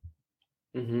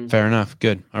 Mm-hmm. Fair enough.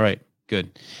 Good. All right.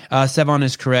 Good. Sevon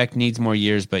is correct. Needs more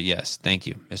years, but yes. Thank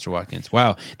you, Mr. Watkins.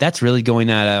 Wow. That's really going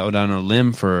out on a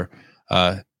limb for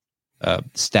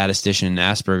statistician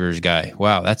Asperger's guy.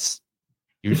 Wow. That's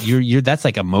that's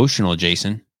like emotional,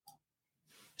 Jason.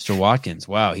 Mr. Watkins.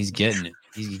 Wow. He's getting it.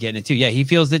 He's getting it too. Yeah. He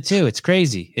feels it too. It's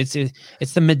crazy. It's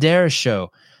the Medeiros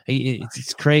show.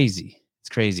 It's crazy. It's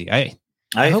crazy.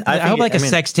 I hope a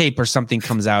sex tape or something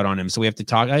comes out on him. So we have to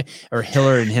talk, or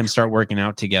Hiller and him start working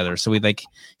out together. So we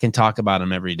can talk about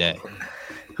him every day.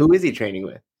 Who is he training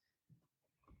with?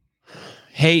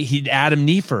 Hey, Adam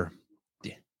Neefer.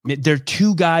 They're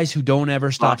 2 guys who don't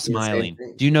ever stop smiling.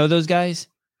 Do you know those guys?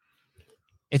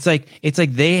 It's like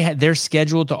they're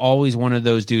scheduled to always one of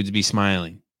those dudes be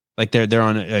smiling. Like they're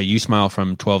on you smile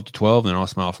from 12 to 12 and I'll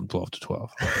smile from 12 to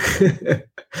 12.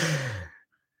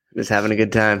 Just having a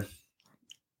good time.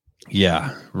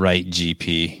 Yeah, right,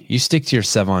 GP. You stick to your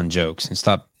Sevon jokes and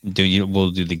stop we'll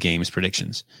do the games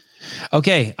predictions.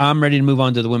 Okay, I'm ready to move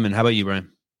on to the women. How about you,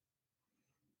 Brian?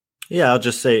 Yeah, I'll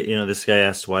just say, this guy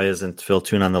asked why isn't Phil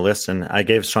Toon on the list, and I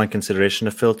gave strong consideration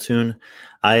to Phil Toon.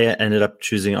 I ended up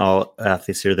choosing all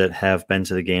athletes here that have been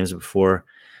to the games before.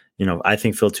 I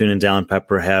think Phil Toon and Dallin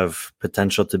Pepper have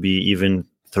potential to be even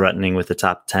threatening with the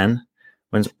top 10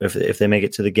 if they make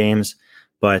it to the games,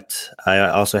 but I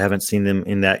also haven't seen them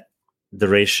in that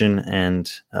duration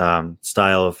and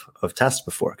style of test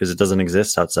before because it doesn't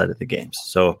exist outside of the games.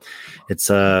 So it's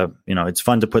it's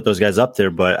fun to put those guys up there,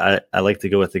 but I like to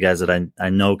go with the guys that I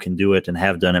know can do it and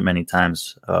have done it many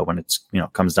times when it's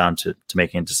comes down to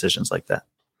making decisions like that.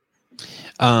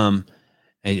 I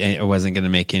wasn't going to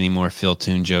make any more Phil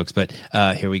Toon jokes, but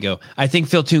here we go. I think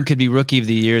Phil Toon could be rookie of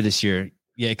the year this year.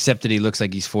 Yeah, except that he looks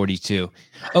like he's 42.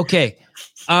 Okay.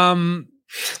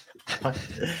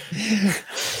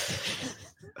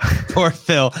 Poor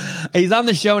Phil. He's on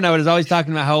the show now, but he's always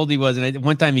talking about how old he was. And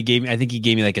one time he gave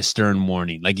me like a stern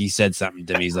warning. Like he said something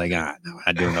to me. He's like, no,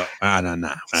 I don't know.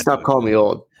 No. Stop calling me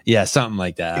old. Yeah, something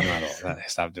like that. I'm not old.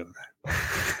 Stop doing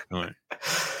that.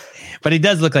 But he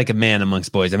does look like a man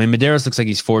amongst boys. I mean, Medeiros looks like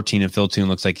he's 14 and Phil Toon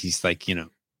looks like he's like,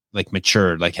 like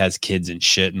matured, like has kids and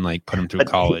shit and like put him through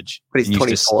college. But he's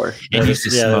 24. And used to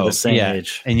smoke. The same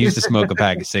age. And used to smoke a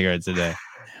pack of cigarettes a day.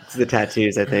 It's the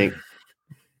tattoos, I think.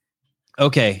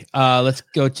 Okay, let's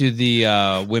go to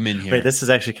the women here. Wait, this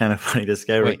is actually kind of funny. This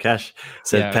guy, Rakesh,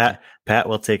 said Pat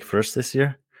will take first this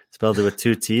year. Spelled it with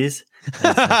 2 T's.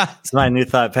 It's my new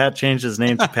thought. Pat changed his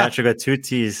name to Patrick with 2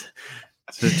 T's.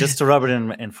 So just to rub it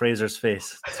in Fraser's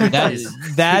face. That's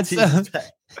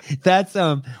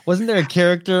wasn't there a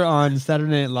character on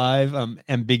Saturday Night Live,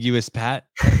 Ambiguous Pat?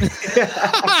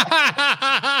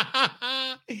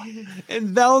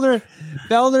 And Vellner,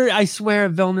 I swear,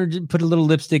 if Vellner put a little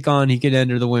lipstick on, he could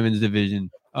enter the women's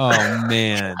division. Oh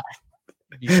man,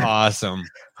 awesome!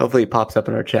 Hopefully, he pops up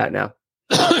in our chat now.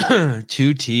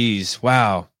 2 T's.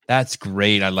 Wow, that's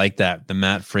great. I like that. The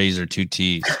Matt Fraser 2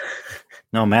 T's.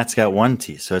 No, Matt's got 1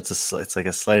 T, so it's like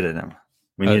a slight at him.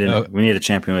 We need a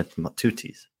champion with 2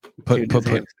 T's. Put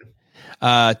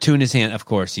Toon is hand. Of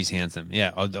course, he's handsome.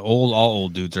 Yeah, all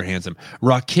old dudes are handsome.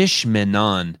 Rakesh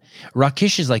Menon.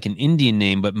 Rakesh is like an Indian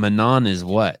name, but Menon is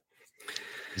what?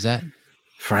 Is that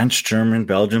French, German,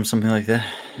 Belgium, something like that?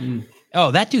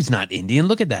 Oh, that dude's not Indian.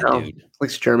 Look at that dude.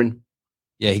 Looks German.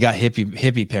 Yeah, he got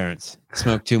hippie parents.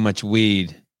 Smoked too much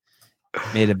weed.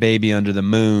 Made a baby under the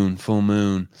moon, full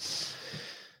moon.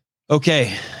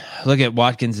 Okay, look at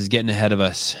Watkins is getting ahead of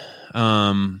us.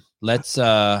 Let's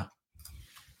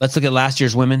look at last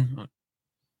year's women.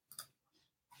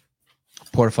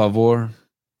 Por favor.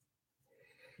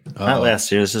 Not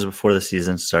last year. This is before the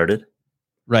season started.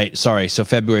 Right. Sorry. So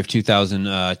February of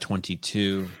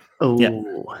 2022. Oh. Yeah.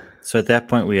 So at that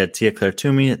point, we had Tia Claire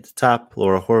Toomey at the top,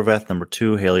 Laura Horvath, number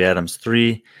 2, Haley Adams,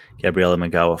 3, Gabriella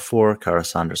McGowan, 4, Cara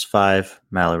Saunders, 5,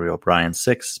 Mallory O'Brien,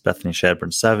 6, Bethany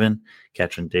Shadburn, 7,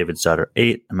 Katrin Davidsdottir,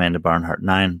 8, Amanda Barnhart,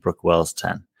 9, Brooke Wells,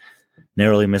 10.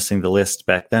 Narrowly missing the list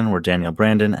back then were Danielle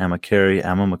Brandon, Emma Carey,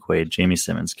 Emma McQuaid, Jamie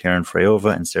Simmons, Karen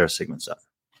Freyova, and Sarah Sigmundsson.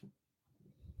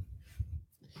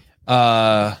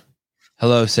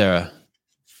 Hello, Sarah,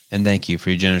 and thank you for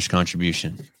your generous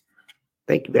contribution.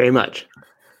 Thank you very much.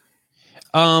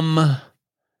 How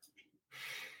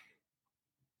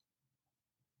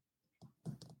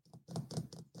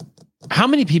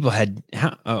many people had?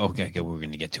 Okay, we're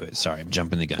going to get to it. Sorry, I'm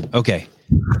jumping the gun. Okay,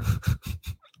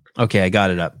 I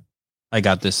got it up. I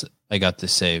got this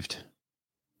saved.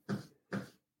 Is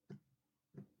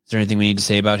there anything we need to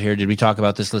say about here? Did we talk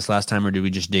about this list last time, or did we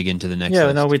just dig into the next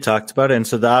list? No, we talked about it. And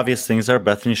so the obvious things are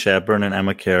Bethany Shadburn and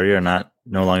Emma Carey are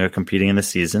no longer competing in the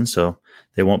season, so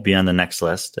they won't be on the next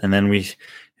list. And then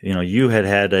you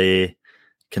had a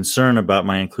concern about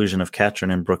my inclusion of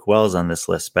Katrin and Brooke Wells on this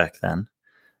list back then.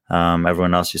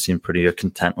 Everyone else you seem pretty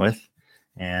content with.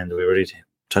 And we already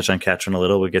touched on Katrin a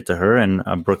little. We'll get to her. And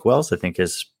Brooke Wells, I think,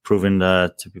 has proven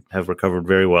to have recovered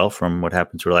very well from what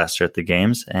happened to her last year at the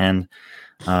games. And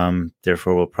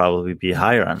therefore will probably be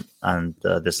higher on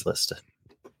this list.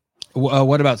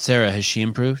 What about Sarah? Has she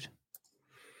improved?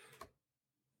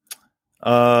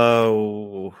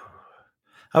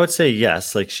 I would say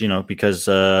yes, because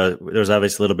there's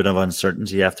obviously a little bit of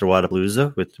uncertainty after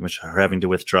Wodapalooza, which her having to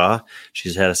withdraw.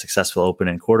 She's had a successful open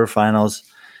in quarterfinals,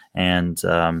 and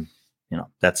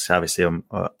that's obviously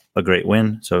a great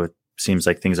win. So it seems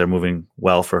like things are moving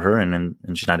well for her, and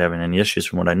she's not having any issues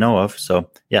from what I know of. So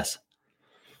yes.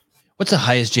 What's the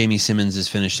highest Jamie Simmons has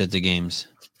finished at the games?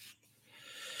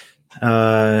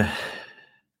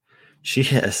 She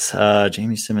has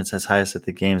Jamie Simmons has highest at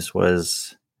the games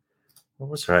was. What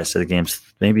was her highest at the games?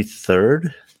 Maybe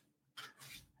third.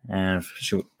 And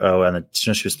she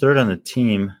was third on the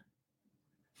team.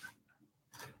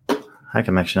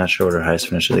 I'm actually not sure what her highest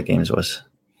finish of the games was.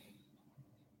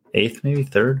 8th, maybe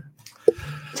 3rd?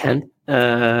 10th.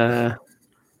 Am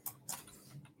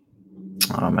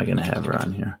I going to have her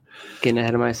on here? Getting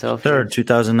ahead of myself. 3rd,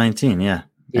 2019, yeah.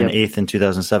 Yep. And 8th in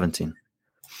 2017.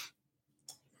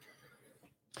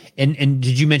 And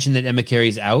did you mention that Emma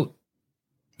Carey's out?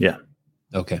 Yeah.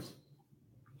 Okay.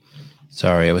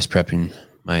 Sorry, I was prepping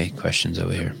my questions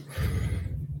over here.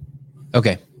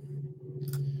 Okay.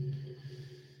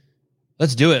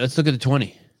 Let's do it. Let's look at the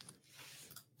 20.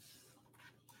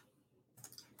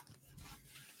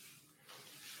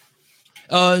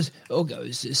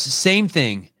 Okay. Same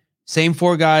thing. Same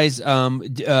 4 guys.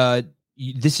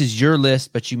 This is your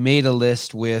list, but you made a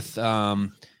list with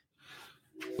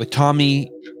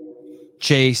Tommy,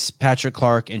 Chase, Patrick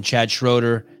Clark, and Chad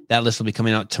Schroeder. That list will be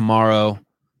coming out tomorrow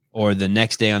or the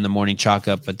next day on the morning chalk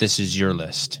up, but this is your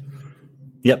list.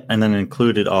 Yep. And then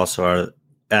included also our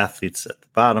athletes at the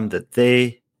bottom that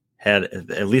they had,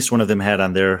 at least one of them had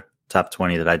on their top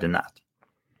 20 that I did not.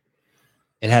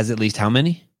 It has at least how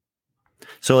many?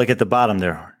 So at the bottom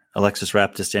there, Alexis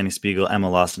Raptis, Danny Spiegel, Emma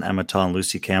Lawson, Emma Tull, and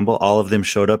Lucy Campbell, all of them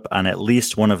showed up on at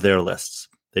least one of their lists.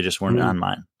 They just weren't on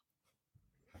mine.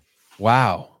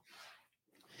 Wow.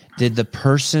 Did the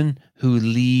person who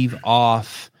leave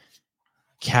off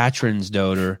Katrin's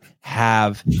daughter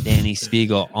have Danny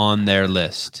Spiegel on their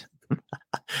list?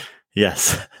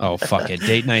 Yes. Oh, fuck it.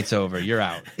 Date night's over. You're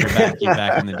out. You're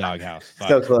back in the doghouse. Fuck.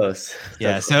 So close.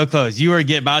 Yeah, so close. You were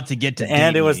about to get to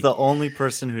and it was the only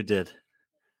person who did.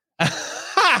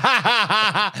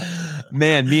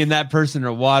 Man, me and that person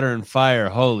are water and fire.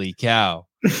 Holy cow.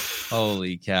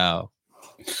 Holy cow.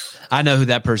 I know who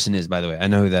that person is, by the way. I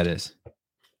know who that is.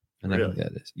 I know who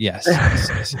that is. Yes.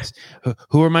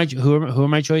 Who are my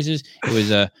choices? It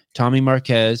was Tommy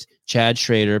Marquez, Chad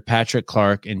Schrader, Patrick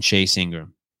Clark, and Chase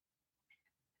Ingram.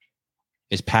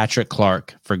 Is Patrick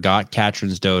Clark forgot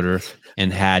Katrin's daughter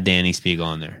and had Danny Spiegel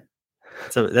on there?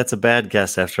 So that's a bad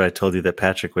guess after I told you that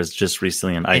Patrick was just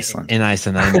recently in Iceland. In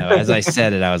Iceland, I know. As I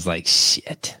said it, I was like,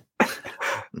 shit.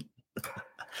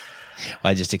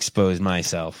 I just exposed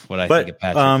myself. What I think of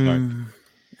Patrick Clark.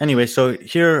 Anyway, so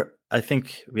here I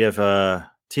think we have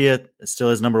Tia still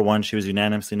is number 1. She was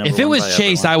unanimously number 1. If it was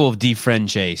Chase, I will defriend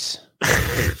Chase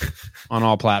on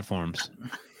all platforms.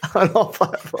 On all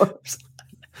platforms.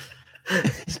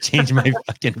 Change my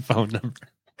fucking phone number.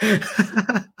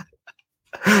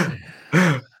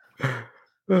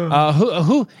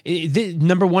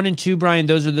 Number 1 and 2, Brian,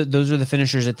 those are the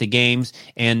finishers at the games,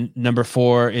 and number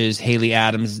 4 is Haley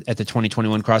Adams at the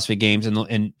 2021 CrossFit Games,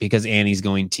 and because Annie's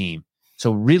going team.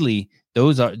 So really,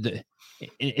 those are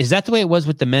Is that the way it was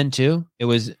with the men too? It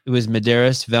was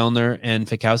Medeiros, Vellner, and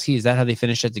Fikowski. Is that how they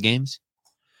finished at the games?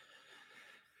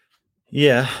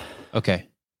 Yeah. Okay.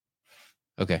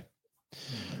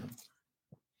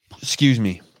 Excuse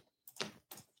me.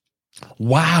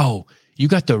 Wow. You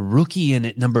got the rookie in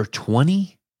at number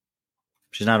 20?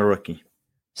 She's not a rookie.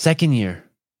 Second year.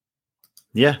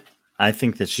 Yeah. I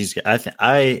think that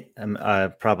I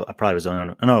probably was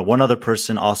only, no, one other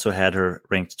person also had her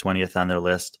ranked 20th on their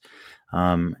list.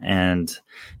 And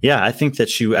yeah, I think that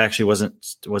she actually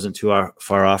wasn't too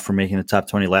far off from making the top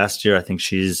 20 last year. I think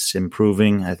she's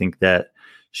improving. I think that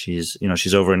she's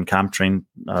over in comp train,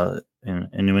 in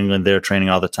New England. They're training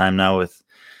all the time now with,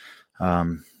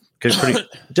 pretty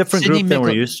different group than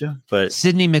we're used to, but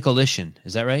Sydney Mikulishin,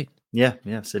 is that right? Yeah.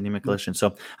 Sydney Mikulishin.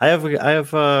 So I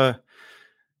have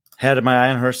had my eye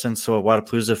on her since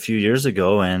Wadapalooza a few years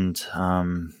ago, and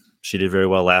she did very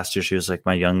well last year. She was like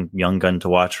my young gun to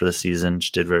watch for the season.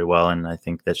 She did very well, and I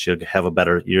think that she'll have a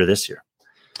better year this year.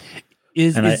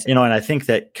 I think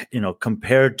that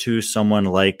compared to someone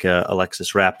like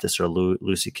Alexis Raptis or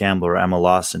Lucy Campbell or Emma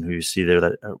Lawson, who you see there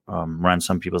that are on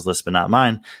some people's list but not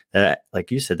mine, that,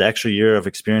 like you said, the extra year of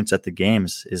experience at the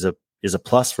games is a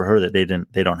plus for her that they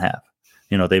don't have.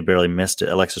 They barely missed it.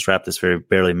 Alexis Raptis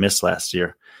barely missed last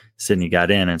year. Sydney got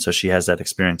in, and so she has that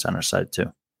experience on her side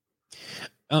too.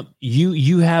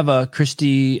 You have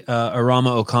Christy Arama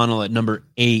O'Connell at number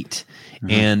 8. Mm-hmm.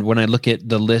 And when I look at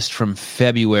the list from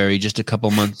February, just a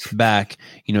couple months back,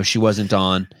 she wasn't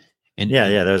on. And yeah,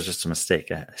 that was just a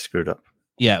mistake. I screwed up.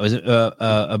 Yeah, it was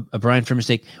a Brian for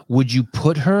mistake. Would you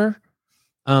put her?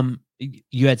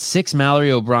 You had 6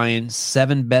 Mallory O'Brien,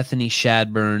 7 Bethany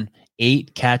Shadburn,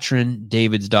 8 Katrin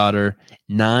David's daughter,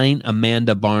 9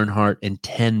 Amanda Barnhart, and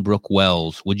 10 Brooke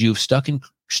Wells. Would you have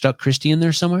stuck Christy in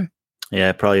there somewhere?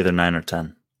 Yeah, probably either 9 or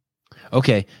 10.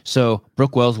 Okay, so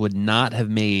Brooke Wells would not have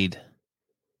made.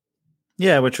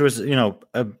 Yeah, which was,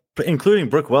 including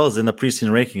Brooke Wells in the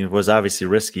preseason ranking was obviously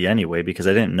risky anyway, because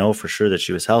I didn't know for sure that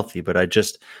she was healthy, but I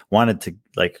just wanted to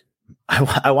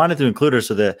I wanted to include her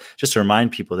so that just to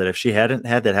remind people that if she hadn't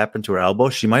had that happen to her elbow,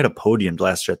 she might have podiumed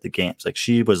last year at the games. Like,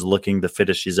 she was looking the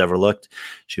fittest she's ever looked.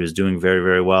 She was doing very,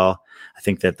 very well. I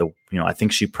think that I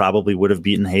think she probably would have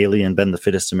beaten Haley and been the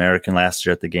fittest American last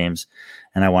year at the games.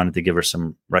 And I wanted to give her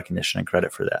some recognition and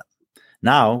credit for that.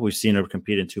 Now we've seen her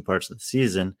compete in 2 parts of the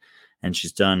season, and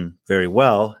she's done very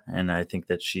well. And I think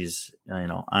that she's,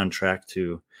 on track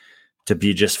to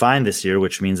be just fine this year,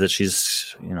 which means that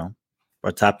she's,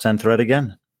 a top 10 threat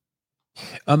again.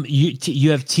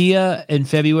 You have Tia in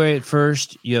February at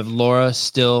first. You have Laura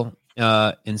still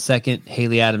in second,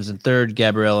 Haley Adams in third,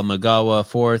 Gabriella Magawa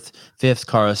fourth, fifth,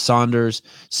 Cara Saunders,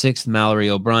 sixth,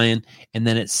 Mallory O'Brien, and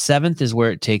then at 7th is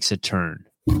where it takes a turn.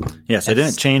 Yes, I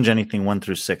didn't change anything 1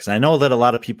 through 6. I know that a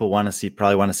lot of people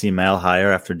probably want to see Mal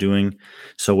higher after doing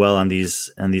so well on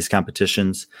these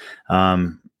competitions.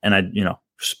 And I,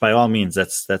 by all means,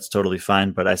 that's totally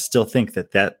fine. But I still think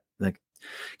that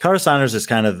Cara Saunders is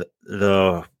kind of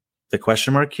the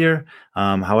question mark here.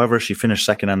 However, she finished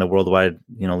second on the worldwide,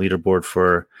 leaderboard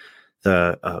for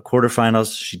the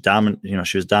quarterfinals. She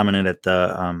was dominant at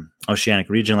the Oceanic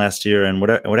region last year. And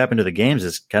what happened to the games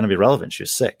is kind of irrelevant. She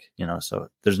was sick, so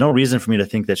there's no reason for me to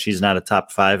think that she's not a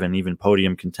top 5 and even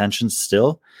podium contention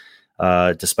still,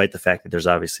 despite the fact that there's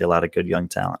obviously a lot of good young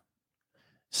talent.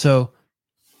 So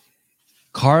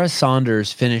Cara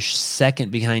Saunders finished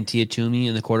second behind Tia Toomey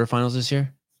in the quarterfinals this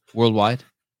year, worldwide.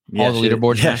 Yeah, all the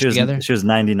leaderboards matched together. She was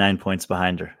 99 points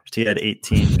behind her. Tia had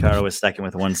 18. Cara was second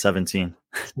with 117.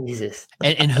 Jesus.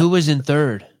 And who was in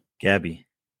third? Gabby.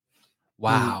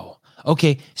 Wow.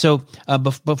 Okay, so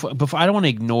before I don't want to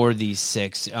ignore these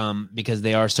 6 because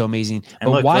they are so amazing.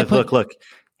 And but look.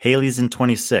 Haley's in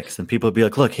 26, and people would be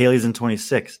like, "Look, Haley's in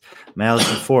 26. Mal's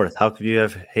in 4th. How could you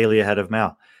have Haley ahead of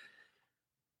Mal?"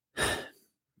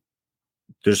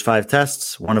 There's 5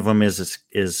 tests. One of them is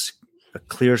a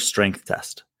clear strength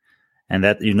test, and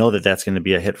that that's going to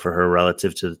be a hit for her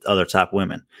relative to other top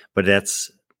women. But that's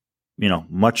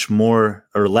much more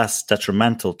or less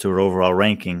detrimental to her overall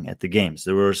ranking at the games.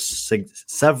 There were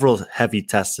several heavy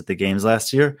tests at the games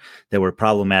last year that were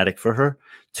problematic for her.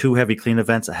 2 heavy clean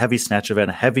events, a heavy snatch event,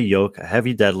 a heavy yoke, a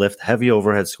heavy deadlift, heavy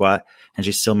overhead squat, and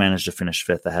she still managed to finish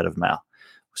 5th ahead of Mal.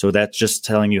 So that's just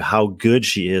telling you how good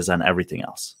she is on everything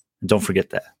else. And don't forget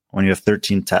that when you have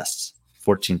 13 tests,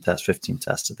 14 tests, 15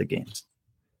 tests at the games.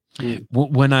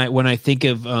 When I think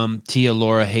of Tia,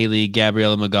 Laura, Haley,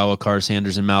 Gabriella Magawa, Cara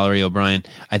Sanders, and Mallory O'Brien,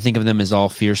 I think of them as all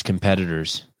fierce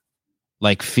competitors,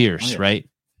 like fierce, right?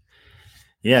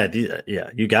 Yeah,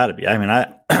 you got to be. I mean,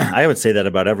 I would say that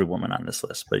about every woman on this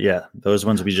list, but yeah, those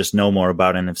ones we just know more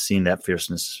about and have seen that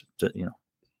fierceness,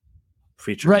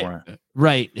 featured more.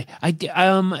 Right.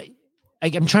 I'm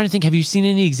trying to think. Have you seen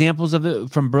any examples of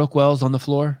it from Brooke Wells on the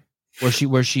floor,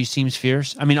 where she seems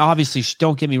fierce? I mean, obviously,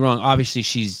 don't get me wrong. Obviously,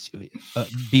 she's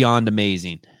beyond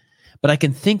amazing, but I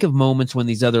can think of moments when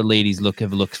these other ladies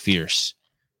have looked fierce.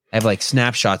 I have like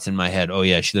snapshots in my head. Oh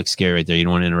yeah, she looks scary right there. You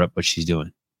don't want to interrupt what she's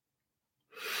doing.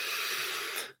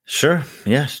 Sure.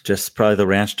 Yeah. Just probably the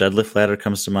ranch deadlift ladder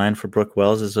comes to mind for Brooke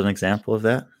Wells as an example of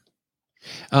that.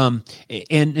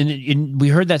 And we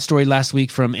heard that story last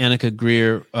week from Annika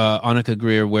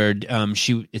Greer, where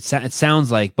it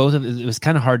sounds like it was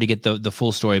kind of hard to get the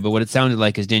full story, but what it sounded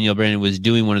like is Danielle Brandon was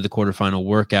doing one of the quarterfinal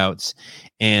workouts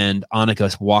and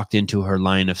Annika walked into her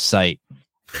line of sight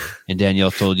and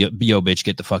Danielle told yo bitch,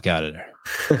 get the fuck out of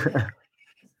there.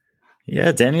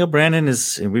 Yeah, Danielle Brandon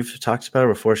we've talked about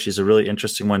her before. She's a really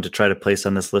interesting one to try to place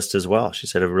on this list as well.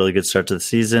 She's had a really good start to the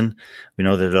season. We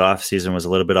know that the off season was a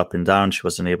little bit up and down. She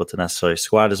wasn't able to necessarily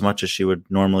squat as much as she would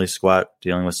normally squat,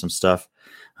 dealing with some stuff.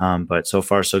 But so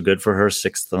far, so good for her.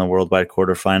 6th in the worldwide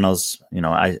quarterfinals.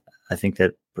 I think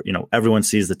that, everyone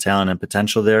sees the talent and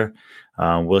potential there.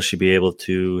 Will she be able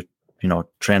to,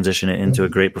 transition it into a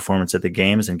great performance at the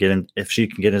games and if she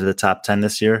can get into the top 10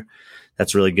 this year?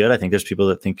 That's really good. I think there's people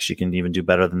that think she can even do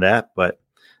better than that. But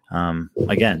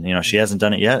again, she hasn't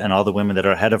done it yet. And all the women that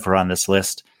are ahead of her on this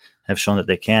list have shown that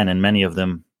they can, and many of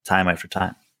them time after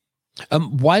time.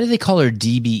 Why do they call her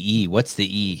DBE? What's the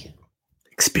E?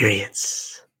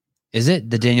 Experience. Is it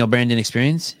the Danielle Brandon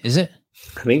experience? Is it?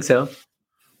 I think so.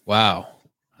 Wow.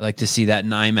 I like to see that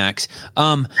in IMAX.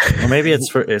 Or maybe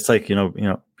it's like,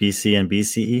 BC and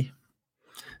BCE.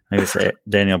 Maybe it's the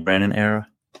Danielle Brandon era.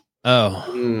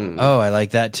 I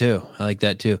like that too.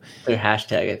 Their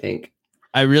hashtag, I think.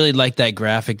 I really like that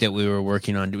graphic that we were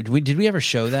working on. Did we ever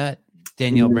show that,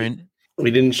 Danielle Brandon?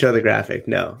 We didn't show the graphic.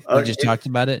 No. We just talked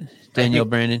about it. Danielle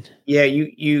Brandon. Yeah,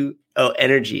 you. Oh,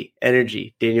 energy.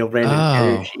 Danielle Brandon.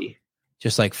 Energy.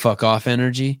 Just like fuck off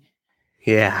energy.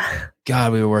 Yeah.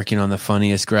 God, we were working on the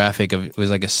funniest graphic it was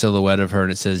like a silhouette of her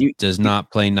and it says does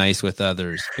not play nice with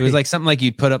others. It was like something like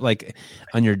you put up like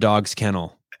on your dog's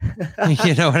kennel.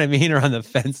 You know what I mean? Or on the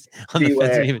fence.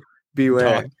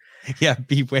 Beware. Dog. Yeah,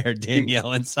 beware,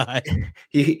 Danielle inside.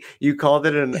 You called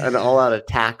it an all-out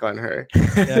attack on her.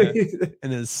 Yeah,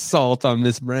 an assault on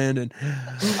Miss Brandon.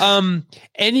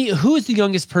 Who is the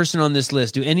youngest person on this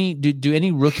list? Do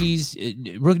any rookies?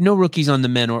 No rookies on the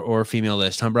men or female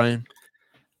list, huh, Brian?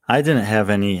 I didn't have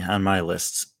any on my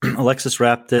lists. Alexis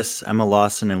Raptis, Emma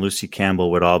Lawson, and Lucy Campbell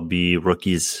would all be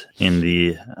rookies in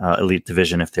the elite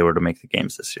division if they were to make the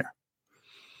games this year.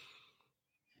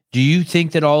 Do you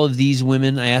think that all of these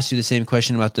women, I asked you the same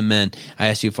question about the men. I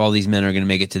asked you if all these men are going to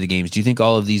make it to the games. Do you think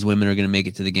all of these women are going to make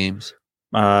it to the games?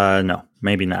 No,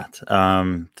 maybe not.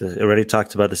 Already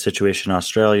talked about the situation in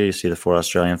Australia. You see the 4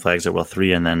 Australian flags at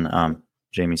 3, and then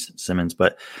Jamie Simmons.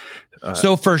 But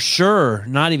so for sure,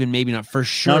 not even maybe not for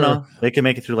sure. No, they can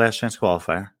make it through last chance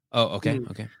qualifier. Oh, okay.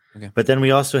 But then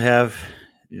we also have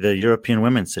the European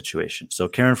women's situation. So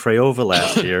Karen Freyova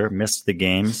last year missed the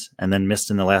games and then missed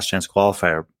in the last chance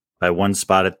qualifier by 1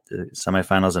 spot at the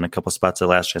semifinals and a couple spots at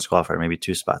last chance qualifier, maybe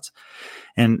 2 spots.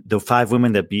 And the 5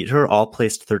 women that beat her all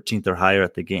placed 13th or higher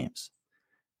at the games.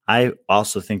 I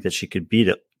also think that she could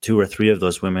beat 2 or 3 of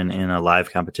those women in a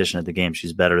live competition at the game.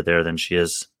 She's better there than she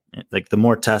is. Like the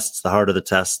more tests, the harder the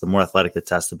tests, the more athletic the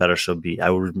test, the better she'll be. I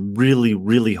was really,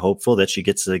 really hopeful that she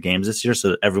gets to the games this year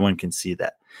so that everyone can see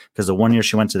that. Because the one year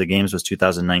she went to the games was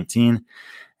 2019,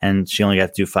 and she only got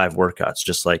to do 5 workouts,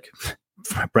 just like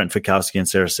Brent Fikowski and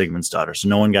Sarah Sigmund's daughter. So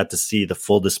no one got to see the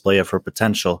full display of her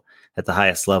potential at the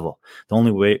highest level. The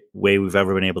only way we've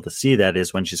ever been able to see that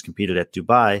is when she's competed at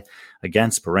Dubai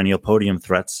against perennial podium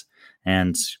threats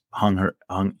and hung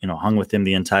with him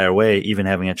the entire way, even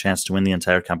having a chance to win the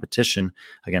entire competition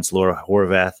against Laura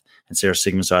Horvath and Sarah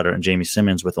Sigmund's daughter and Jamie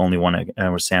Simmons with only one,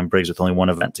 or Sam Briggs with only one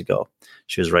event to go.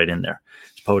 She was right in there,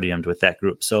 podiumed with that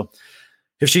group. So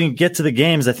if she can get to the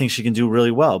games, I think she can do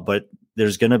really well. But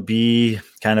there's going to be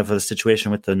kind of a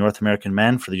situation with the North American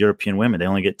men for the European women. They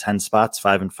only get 10 spots,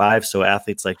 5 and 5. So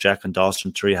athletes like Jacqueline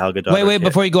Dahlstrom, Turi Helgadottir. Wait,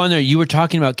 before you go on there, you were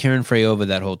talking about Karen Freyova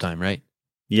that whole time, right?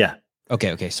 Yeah.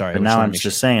 Okay, sorry. But now I'm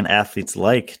just saying athletes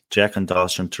like Jacqueline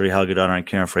Dahlstrom, Turi Helgadottir, and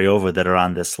Karen Freyova that are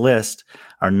on this list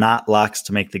are not locks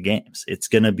to make the games. It's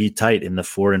going to be tight in the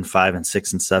 4 and 5 and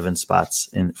 6 and 7 spots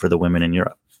for the women in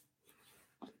Europe.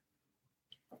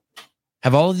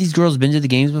 Have all of these girls been to the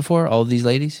games before? All of these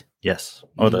ladies? Yes.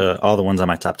 All the ones on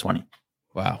my top 20.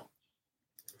 Wow.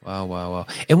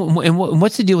 And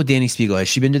what's the deal with Danny Spiegel? Has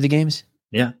she been to the games?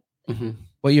 Yeah. Mm-hmm.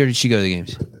 What year did she go to the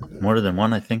games? More than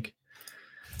one, I think.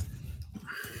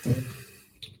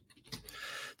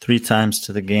 3 times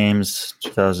to the games,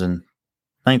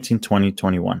 2019, 20,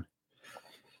 21.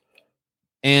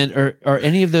 And are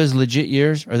any of those legit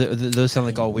years? Or those sound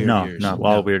like all weird years? No,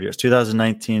 all weird years.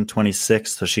 2019,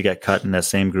 26. So she got cut in that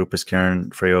same group as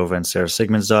Karen Freyova and Sarah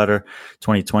Sigmund's daughter.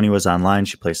 2020 was online.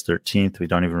 She placed 13th. We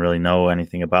don't even really know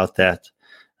anything about that.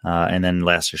 And then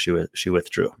last year she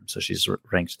withdrew. So she's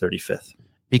ranked 35th.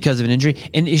 Because of an injury.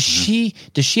 And does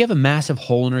she have a massive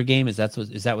hole in her game? Is that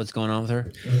what's going on with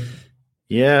her?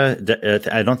 Yeah,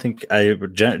 I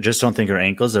just don't think her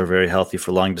ankles are very healthy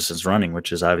for long distance running,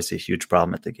 which is obviously a huge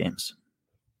problem at the games.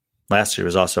 Last year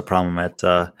was also a problem at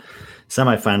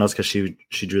semifinals because she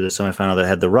drew the semifinal that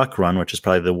had the ruck run, which is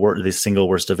probably the single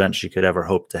worst event she could ever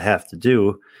hope to have to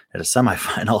do at a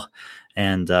semifinal,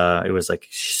 and it was like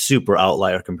super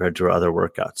outlier compared to her other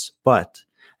workouts. But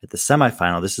at the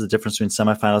semifinal, this is the difference between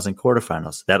semifinals and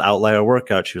quarterfinals. That outlier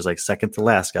workout, she was like second to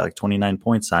last, got like 29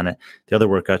 points on it. The other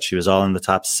workout, she was all in the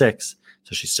top 6,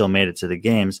 so she still made it to the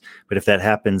games. But if that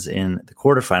happens in the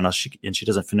quarterfinals and she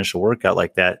doesn't finish a workout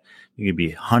like that, you could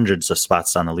be hundreds of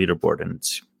spots on the leaderboard, and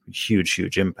it's huge,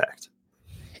 huge impact.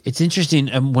 It's interesting.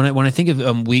 When I think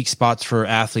of weak spots for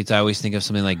athletes, I always think of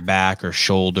something like back or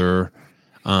shoulder.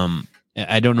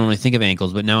 I don't normally think of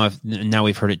ankles, but now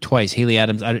we've heard it twice. Haley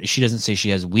Adams, she doesn't say she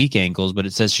has weak ankles, but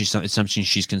it says it's something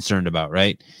she's concerned about,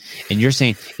 right? And you're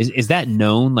saying, is that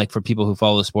known, like for people who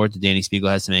follow the sport, that Danny Spiegel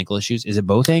has some ankle issues? Is it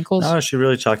both ankles? No, she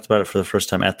really talked about it for the first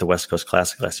time at the West Coast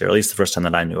Classic last year, or at least the first time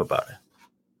that I knew about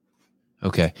it.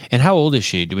 Okay. And how old is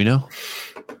she? Do we know?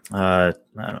 I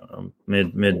don't know,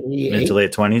 mid to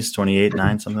late 20s, 28,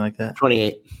 9, something like that.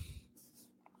 28.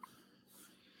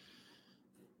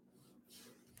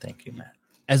 Thank you, Matt.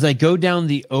 As I go down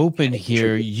the open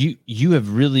here, you have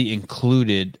really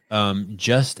included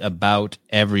just about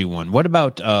everyone. What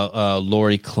about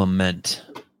Laurie Clement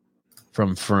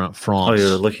from France? Oh,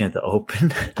 you're looking at the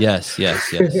open? Yes.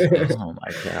 Oh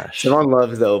my gosh. Someone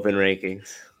loves the open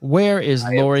rankings. Where is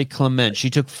Laurie Clement?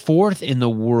 She took 4th in the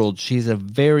world. She has a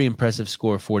very impressive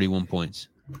score of 41 points.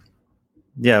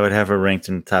 Yeah, I would have her ranked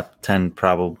in the top 10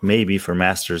 probably, maybe for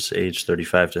Masters age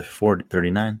 35 to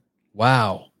 39.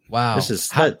 Wow. This is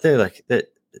they're like the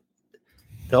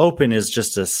Open is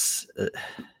just the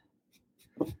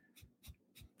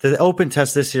Open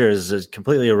test this year is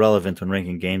completely irrelevant when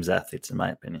ranking games athletes, in my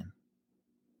opinion.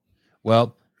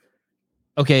 Well,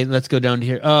 okay, let's go down to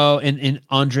here. Oh, and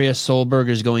Andrea Solberg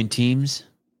is going teams.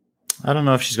 I don't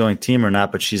know if she's going team or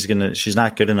not, but she's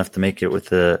not good enough to make it with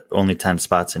the only 10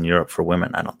 spots in Europe for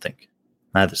women, I don't think.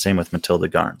 Not the same with Matilda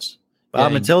Garns.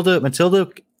 Matilda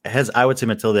I would say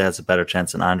Matilda has a better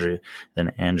chance than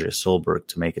Andrea Solberg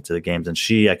to make it to the games. And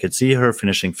I could see her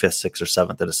finishing 5th, 6th, or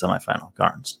 7th at a semifinal.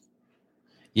 Garns.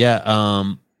 Yeah.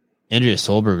 Andrea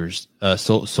Solberg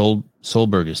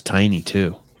is tiny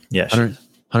too. Yeah.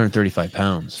 135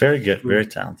 pounds. Very good. Very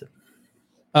talented.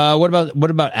 What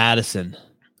about Addison?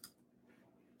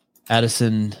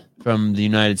 Addison from the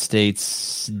United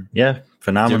States. Yeah.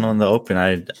 Phenomenal in the Open.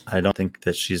 I don't think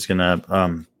that she's going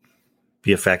to,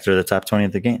 be a factor of the top 20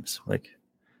 at the games. Like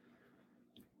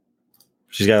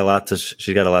she's got a lot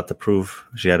to prove.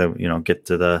 She got to, get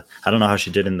to I don't know how she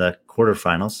did in the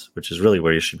quarterfinals, which is really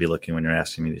where you should be looking when you're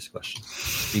asking me these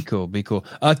questions. Be cool.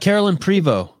 Carolyn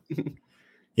Prevost.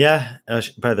 Yeah.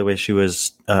 By the way, she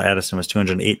was, Addison was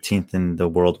 218th in the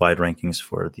worldwide rankings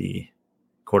for the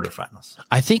quarterfinals.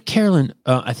 I think Carolyn,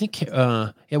 what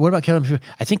about Carolyn Prevost?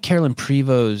 I think Carolyn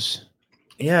Prevost.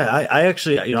 Yeah, I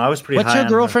actually, I was pretty high. What's her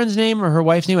girlfriend's name or her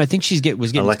wife's name? I think was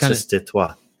getting Alexis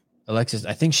Detroit. Alexis,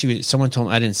 I think she was. Someone told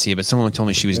me, I didn't see it, but someone told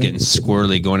me she was getting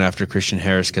squirrely going after Christian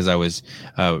Harris because I was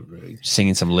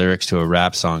singing some lyrics to a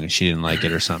rap song and she didn't like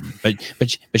it or something.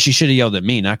 But she should have yelled at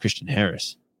me, not Christian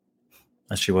Harris.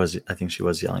 She was. I think she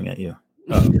was yelling at you.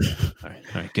 Oh, all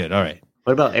right, good, all right.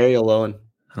 What about Ariel Lowen?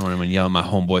 I don't want anyone yelling at my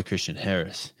homeboy Christian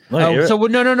Harris.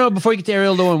 No. Before you get to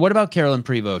Ariel Lowen, what about Carolyn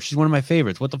Prevost? She's one of my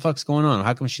favorites. What the fuck's going on?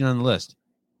 How come she's not on the list?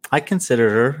 I considered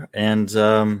her, and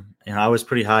I was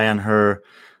pretty high on her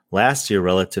last year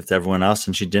relative to everyone else,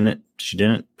 and she didn't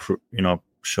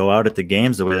show out at the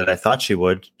games the way that I thought she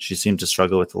would. She seemed to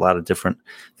struggle with a lot of different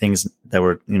things that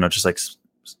were, just like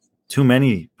too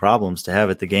many problems to have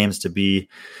at the games to be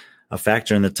a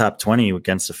factor in the top 20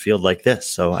 against a field like this.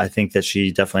 So I think that she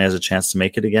definitely has a chance to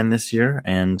make it again this year,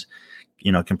 and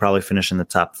can probably finish in the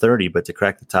top 30, but to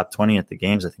crack the top 20 at the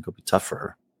games, I think will be tough for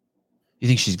her. You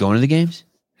think she's going to the games?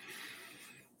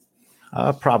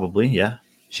 Probably, yeah.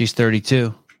 She's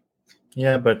 32.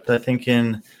 Yeah, but I think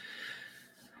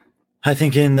I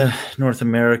think in the North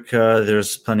America,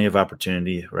 there's plenty of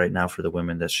opportunity right now for the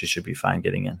women that she should be fine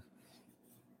getting in.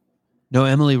 No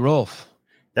Emily Rolfe.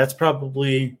 That's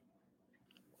probably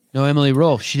no Emily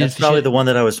Rolfe. That's probably the one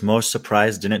that I was most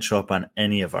surprised didn't show up on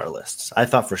any of our lists. I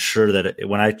thought for sure that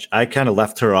when I kind of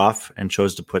left her off and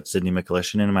chose to put Sydney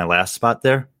McClishan in my last spot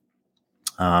there.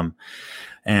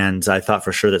 And I thought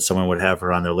for sure that someone would have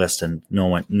her on their list, and no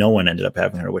one ended up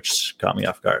having her, which caught me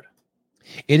off guard.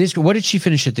 It is. What did she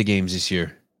finish at the games this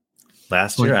year?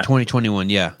 Last year? 2021,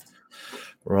 yeah.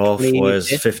 Rolfe was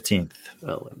 15th.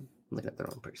 Oh, I'm looking at the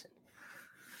wrong person.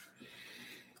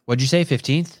 What'd you say,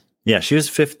 15th? Yeah, she was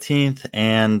 15th,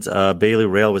 and Bailey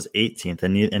Rail was 18th,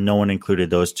 and no one included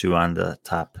those two on the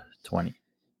top 20.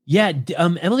 Yeah,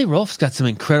 Emily Rolfe's got some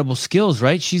incredible skills,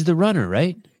 right? She's the runner,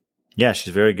 right? Yeah,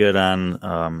 she's very good on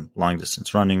long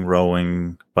distance running,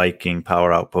 rowing, biking,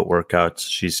 power output workouts.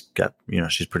 She's got,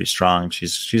 she's pretty strong.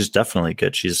 She's definitely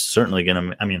good. She's certainly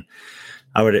going to,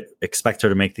 I would expect her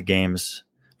to make the games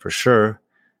for sure.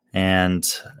 And,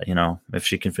 if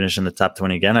she can finish in the top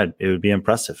 20 again, it would be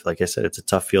impressive. Like I said, it's a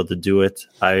tough field to do it.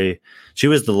 She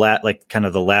was the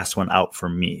last one out for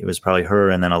me. It was probably her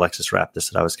and then Alexis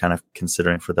Raptis that I was kind of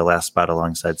considering for the last spot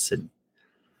alongside Sydney.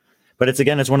 But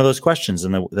it's one of those questions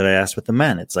that I asked with the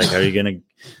men. It's like, are you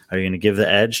gonna give the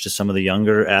edge to some of the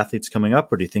younger athletes coming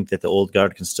up, or do you think that the old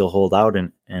guard can still hold out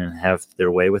and have their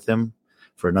way with him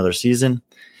for another season?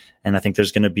 And I think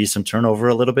there's going to be some turnover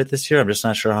a little bit this year. I'm just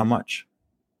not sure how much.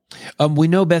 We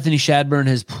know Bethany Shadburn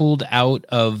has pulled out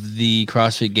of the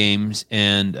CrossFit Games,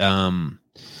 and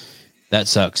that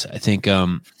sucks. I think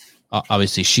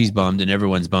obviously she's bummed, and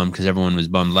everyone's bummed because everyone was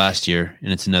bummed last year,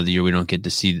 and it's another year we don't get to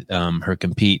see her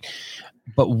compete.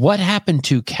 But what happened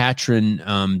to Katrin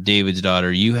David's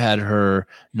daughter? You had her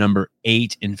number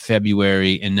 8 in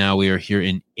February, and now we are here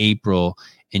in April,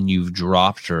 and you've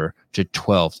dropped her to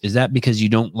 12th. Is that because you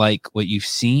don't like what you've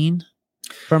seen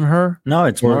from her? No,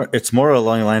 it's more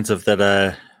along the lines of that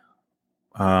I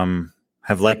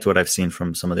have liked what I've seen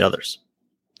from some of the others.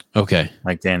 Okay.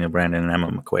 Like Daniel Brandon and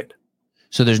Emma McQuaid.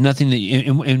 So there's nothing that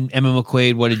in Emma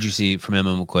McQuaid, what did you see from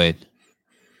Emma McQuaid?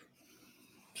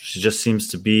 She just seems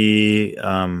to be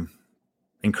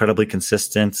incredibly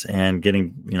consistent and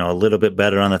getting, a little bit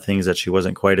better on the things that she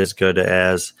wasn't quite as good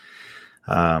as.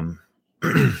 I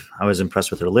was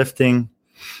impressed with her lifting,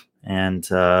 and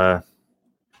I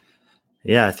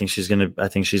think she's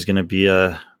gonna be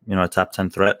a top 10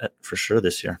 threat for sure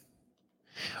this year.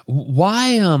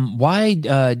 Why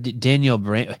Danielle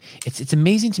Brandon? It's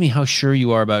amazing to me how sure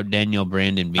you are about Danielle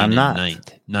Brandon being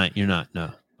ninth. You're not.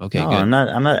 No. Okay. No, good.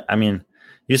 I'm not. I mean,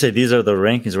 you say these are the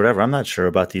rankings or whatever. I'm not sure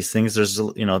about these things. There's,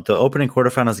 the opening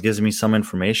quarterfinals gives me some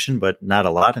information, but not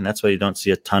a lot. And that's why you don't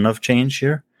see a ton of change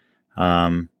here.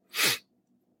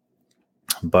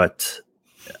 But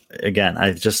again,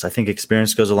 I think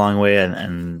experience goes a long way.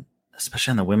 And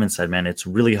especially on the women's side, man, it's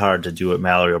really hard to do what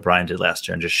Mallory O'Brien did last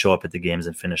year and just show up at the games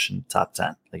and finish in the top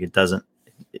 10. Like it doesn't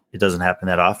happen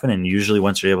that often. And usually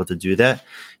once you're able to do that,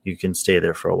 you can stay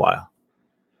there for a while.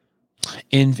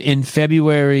 In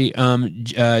February,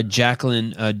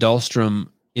 Jacqueline Dahlstrom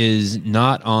is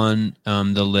not on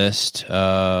the list. We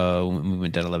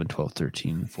went down 11, 12,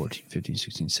 13, 14, 15,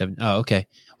 16, 17. Oh, okay.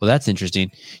 Well, that's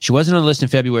interesting. She wasn't on the list in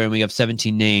February, and we have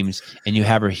 17 names, and you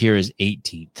have her here as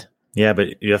 18th. Yeah,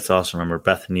 but you have to also remember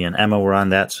Bethany and Emma were on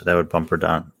that, so that would bump her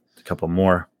down a couple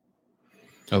more.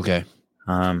 Okay.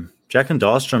 Jacqueline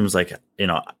Dahlstrom's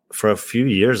for a few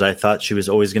years, I thought she was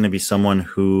always going to be someone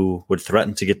who would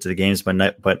threaten to get to the games,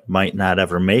 but might not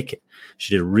ever make it.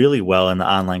 She did really well in the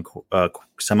online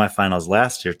semifinals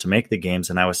last year to make the games,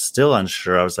 and I was still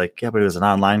unsure. I was like, yeah, but it was an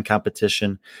online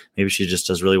competition. Maybe she just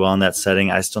does really well in that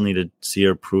setting. I still need to see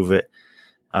her prove it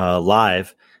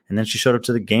live. And then she showed up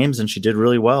to the games and she did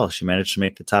really well. She managed to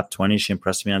make the top 20. She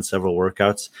impressed me on several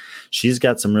workouts. She's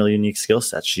got some really unique skill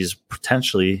sets. She's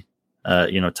potentially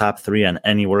top 3 on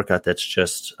any workout that's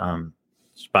just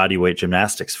body weight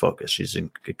gymnastics focused. She's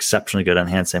exceptionally good on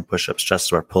handstand push-ups, chest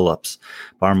to bar pull-ups,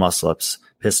 bar muscle-ups,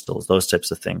 pistols, those types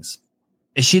of things.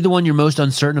 Is she the one you're most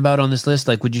uncertain about on this list?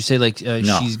 Like, would you say no.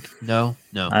 She's no?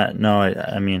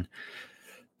 I mean,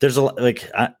 there's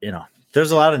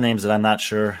there's a lot of names that I'm not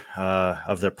sure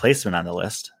of their placement on the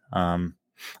list. I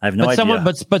have no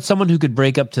idea. But someone who could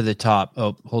break up to the top.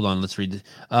 Oh, hold on. Let's read this.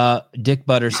 Dick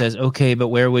Butter says, okay, but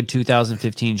where would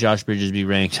 2015 Josh Bridges be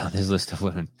ranked on this list of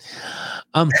women?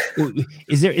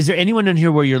 Is there anyone in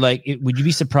here where you're like, would you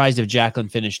be surprised if Jacqueline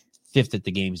finished 5th at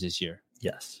the games this year?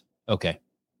 Yes. Okay.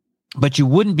 But you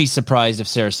wouldn't be surprised if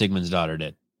Sarah Sigmund's daughter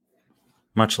did.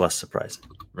 Much less surprised.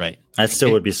 Right. I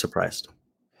still would be surprised.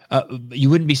 You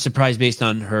wouldn't be surprised based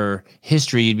on her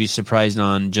history. You'd be surprised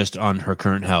on her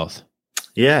current health.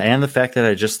 Yeah, and the fact that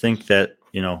I just think that,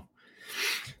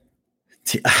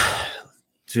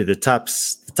 the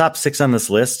top 6 on this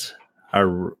list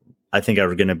are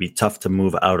going to be tough to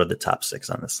move out of the top 6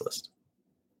 on this list.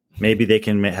 Maybe they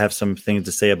can have some things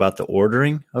to say about the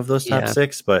ordering of those top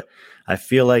 6, but I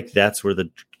feel like that's where the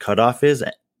cutoff is.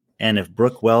 And if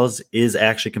Brooke Wells is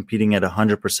actually competing at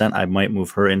 100%, I might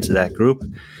move her into that group.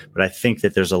 But I think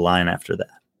that there's a line after that.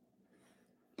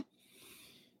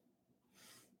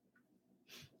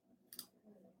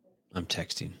 I'm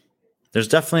texting. There's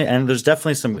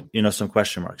definitely some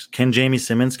question marks. Can Jamie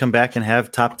Simmons come back and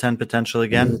have top 10 potential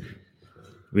again?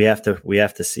 We have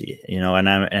to see,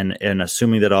 and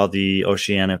assuming that all the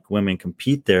Oceanic women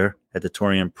compete there at the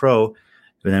Torian Pro,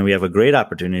 then we have a great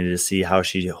opportunity to see how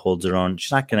she holds her own.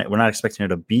 We're not expecting her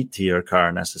to beat Tia or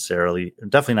Cara necessarily.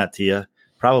 Definitely not Tia,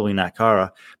 probably not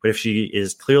Cara. But if she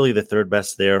is clearly the third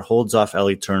best there, holds off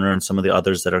Ellie Turner and some of the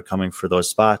others that are coming for those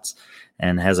spots,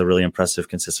 and has a really impressive,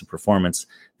 consistent performance,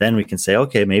 then we can say,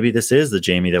 okay, maybe this is the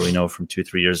Jamie that we know from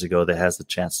 2-3 years ago that has the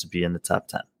chance to be in the top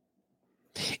 10.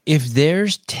 If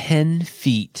there's 10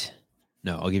 feet,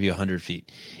 no, I'll give you 100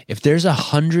 feet. If there's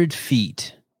 100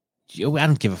 feet, I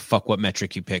don't give a fuck what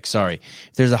metric you pick. Sorry.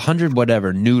 If there's 100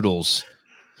 whatever noodles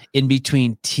in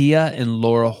between Tia and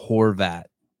Laura Horvat,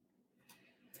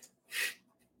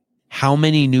 how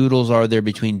many noodles are there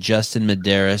between Justin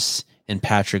Medeiros and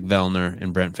Patrick Vellner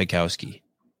and Brent Fikowski?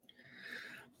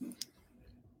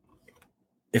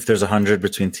 If there's 100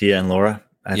 between Tia and Laura,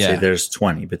 I'd say there's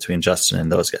 20 between Justin and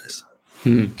those guys.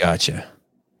 Gotcha.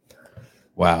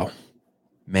 Wow.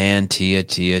 Man, Tia.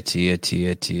 You,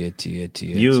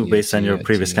 based on your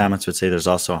previous comments, would say there's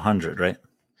also 100, right?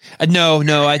 No,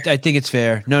 I think it's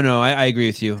fair. No, I agree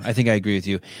with you. I think I agree with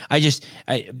you. I just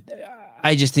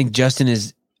think Justin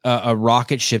is a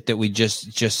rocket ship that we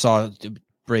just saw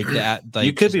break that. Like,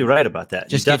 you could be right about that.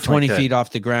 Just get 20 feet off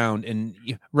the ground, and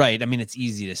right. I mean, it's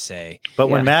easy to say, but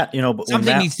when Matt,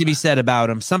 something needs to be said about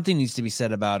him. Something needs to be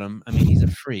said about him. I mean, he's a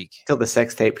freak. Till the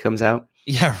sex tape comes out.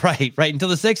 Yeah, right. Until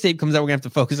the sex tape comes out, we're gonna have to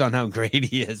focus on how great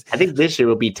he is. I think this year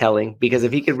will be telling, because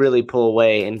if he could really pull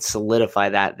away and solidify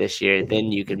that this year,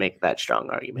 then you could make that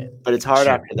strong argument. But it's hard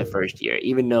after the first year,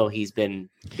 even though he's been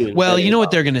doing. Well, you know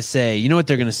what they're gonna say. You know what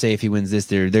they're gonna say if he wins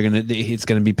this year. It's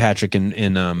gonna be Patrick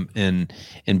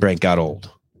and Brent got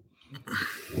old.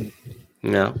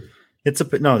 No.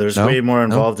 There's way more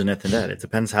involved in it than that. It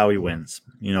depends how he wins.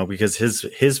 Because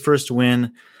his first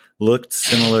win looked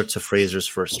similar to Fraser's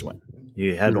first win.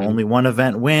 He had only one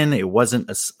event win. It wasn't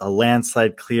a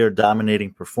landslide, clear,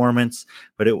 dominating performance,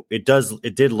 but it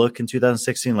did look in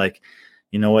 2016 like,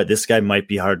 you know what, this guy might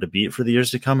be hard to beat for the years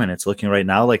to come, and it's looking right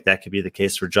now like that could be the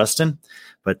case for Justin.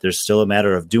 But there's still a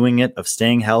matter of doing it, of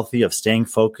staying healthy, of staying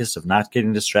focused, of not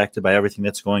getting distracted by everything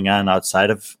that's going on outside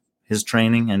of his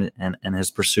training and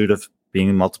his pursuit of being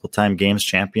a multiple-time games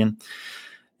champion.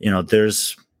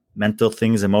 There's mental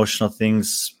things, emotional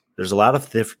things. There's a lot of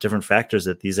different factors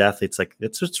that these athletes, like,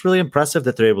 it's really impressive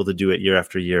that they're able to do it year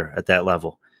after year at that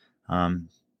level. And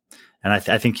I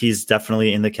think he's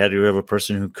definitely in the category of a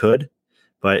person who could,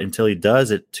 but until he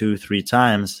does it 2-3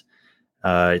 times,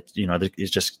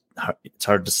 it's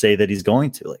hard to say that he's going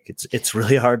to. Like, it's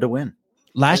really hard to win.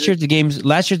 Last year at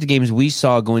the games, we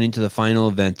saw going into the final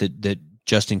event that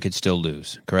Justin could still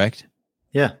lose. Correct?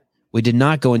 Yeah. We did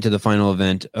not go into the final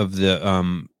event of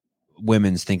the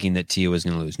women's thinking that Tia was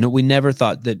going to lose. No, we never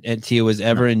thought that Tia was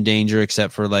ever in danger,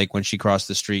 except for like when she crossed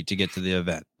the street to get to the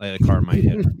event, like a car might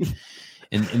hit her.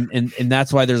 and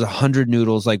that's why there's 100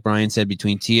 noodles, like Brian said,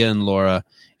 between Tia and Laura,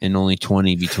 and only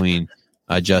 20 between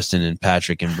Justin and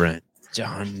Patrick and Brent.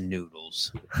 John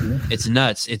noodles. It's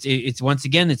nuts. It's once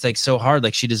again, it's like so hard.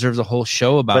 Like, she deserves a whole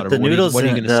show about her. But the noodles, what are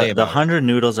you going to say about the 100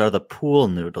 noodles are the pool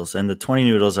noodles, and the 20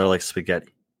 noodles are like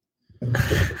spaghetti.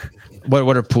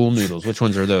 What are pool noodles? Which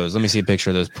ones are those? Let me see a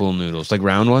picture of those pool noodles. Like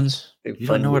round ones? You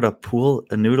don't know what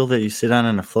a noodle that you sit on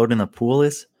and float in the pool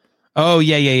is? Oh,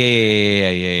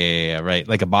 yeah. Right.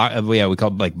 Like we call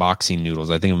it like boxing noodles.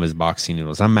 I think it was boxing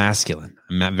noodles. I'm masculine.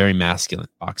 I'm very masculine.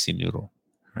 Boxing noodle.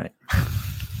 Right.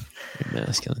 Very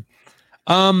masculine.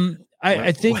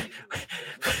 I think.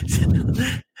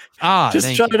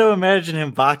 Just try to imagine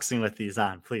him boxing with these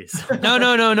on, please. No.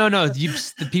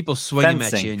 The people swing them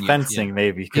at you. Fencing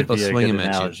maybe could be a good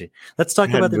analogy. Let's talk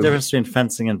about the difference between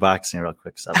fencing and boxing real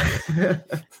quick. So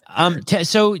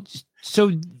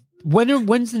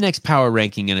when's the next power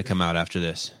ranking going to come out after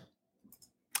this?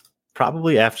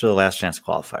 Probably after the last chance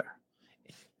qualifier.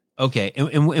 Okay,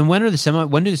 and when do the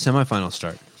semifinals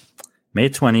start? May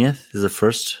 20th is the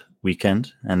first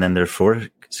weekend, and then there are 4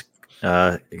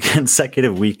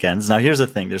 consecutive weekends. Now, here's the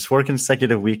thing. There's 4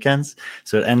 consecutive weekends,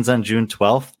 so it ends on June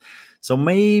 12th. So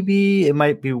maybe it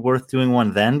might be worth doing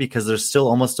one then, because there's still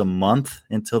almost a month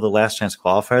until the last chance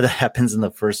qualifier that happens in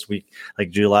the first week, like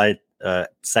July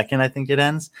 2nd, I think it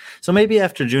ends. So maybe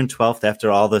after June 12th, after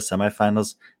all the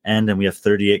semifinals end and we have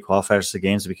 38 qualifiers to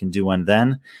games, we can do one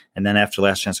then. And then after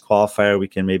last chance qualifier, we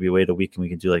can maybe wait a week and we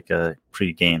can do like a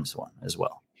pre-games one as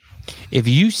well. If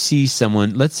you see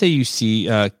someone, let's say you see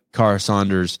Cara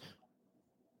Saunders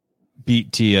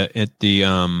beat Tia at the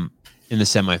in the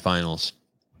semifinals,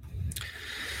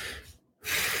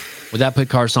 would that put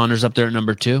Cara Saunders up there at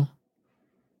number 2?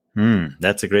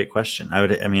 That's a great question.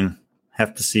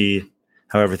 Have to see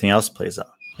how everything else plays out.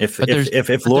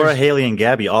 If Laura, Haley, and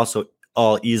Gabby also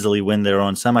all easily win their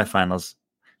own semifinals,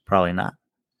 probably not.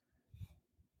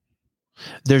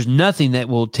 There's nothing that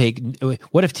will take.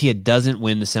 What if Tia doesn't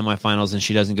win the semifinals and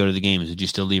she doesn't go to the games? Would you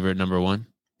still leave her at number 1?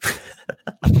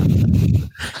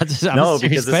 No,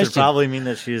 because this would probably mean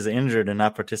that she is injured and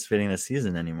not participating in the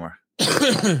season anymore.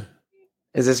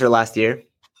 Is this her last year?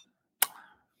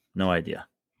 No idea.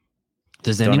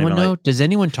 Does anyone know? Does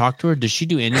anyone talk to her? Does she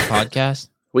do any podcast?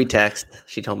 We text.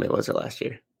 She told me it was her last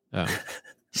year. Oh.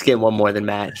 She's getting one more than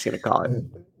Matt. She's going to call it.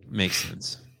 Makes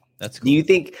sense. That's cool. Do you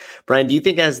think, Brian,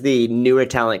 as the newer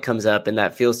talent comes up and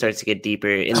that field starts to get deeper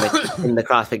in the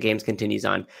CrossFit Games continues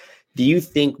on, do you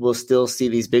think we'll still see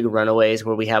these big runaways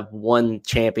where we have one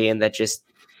champion that just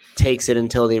takes it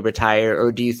until they retire?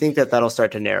 Or do you think that that'll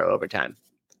start to narrow over time?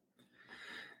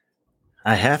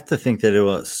 I have to think that it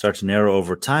will start to narrow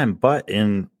over time, but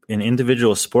in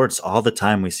individual sports, all the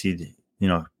time we see,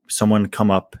 someone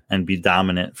come up and be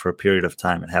dominant for a period of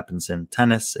time. It happens in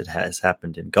tennis. It has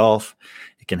happened in golf.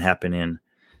 It can happen in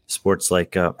sports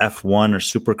like F1 or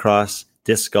Supercross,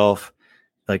 disc golf,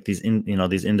 like these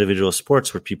individual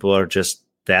sports where people are just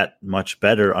that much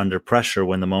better under pressure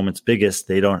when the moment's biggest.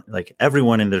 They don't, like,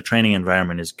 everyone in their training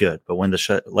environment is good, but when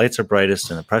the lights are brightest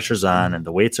and the pressure's on and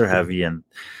the weights are heavy and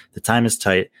the time is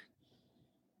tight,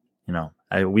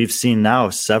 we've seen now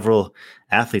several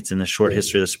athletes in the short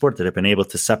history of the sport that have been able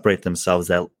to separate themselves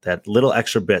that little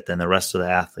extra bit than the rest of the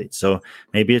athletes. So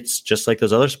maybe it's just like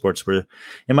those other sports where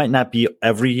it might not be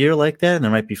every year like that. And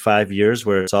there might be 5 years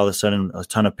where it's all of a sudden a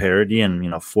ton of parity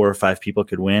and, 4 or 5 people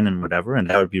could win and whatever. And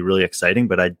that would be really exciting.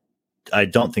 But I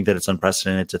don't think that it's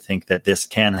unprecedented to think that this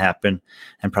can happen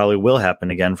and probably will happen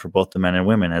again for both the men and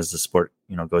women as the sport,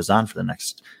 goes on for the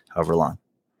next however long.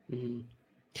 Mm-hmm.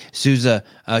 Souza,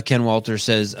 Ken Walter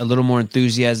says, a little more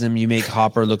enthusiasm. You make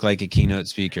Hopper look like a keynote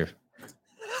speaker.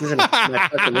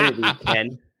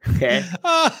 Ken. Okay.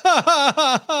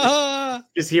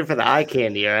 Just here for the eye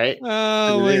candy, all right?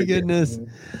 Oh, my goodness.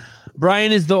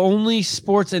 Brian is the only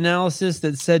sports analysis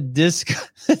that said disc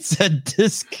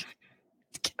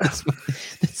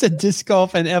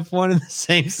golf and F1 in the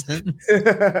same sentence.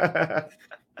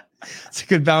 It's a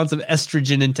good balance of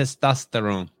estrogen and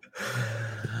testosterone.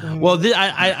 Well,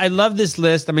 I love this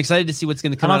list. I'm excited to see what's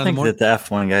going to come out. I don't think that the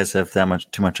F1 guys have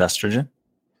too much estrogen.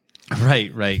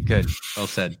 Right. Good. Well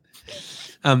said.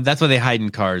 That's why they hide in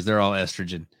cars. They're all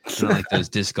estrogen. Not like those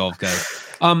disc golf guys.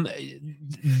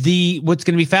 What's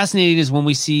going to be fascinating is when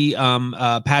we see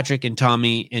Patrick and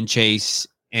Tommy and Chase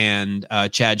and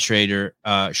Chad Schrader.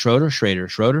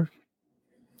 Schroeder.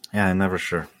 Yeah, I'm never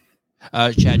sure.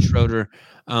 Chad Schroeder.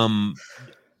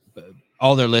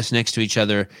 All their lists next to each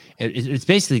other. It's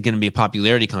basically going to be a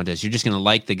popularity contest. You're just going to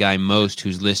like the guy most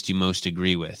whose list you most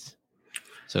agree with.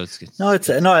 So it's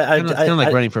kind of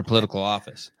like running for political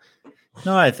office.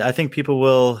 No, I think people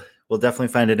will definitely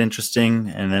find it interesting.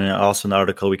 And then also in the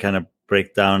article, we kind of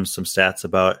break down some stats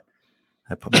about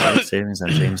I put my life savings on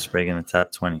James Sprague in the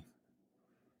top 20.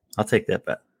 I'll take that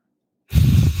bet.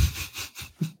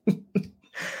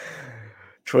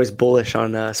 Troy's bullish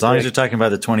on us. As long as you're talking about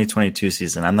the 2022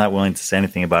 season, I'm not willing to say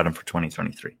anything about him for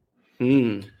 2023.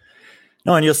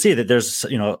 No, and you'll see that there's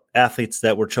athletes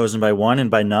that were chosen by 1 and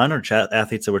by none, or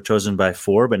athletes that were chosen by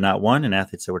 4 but not 1, and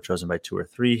athletes that were chosen by 2 or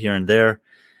 3 here and there.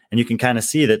 And you can kind of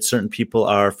see that certain people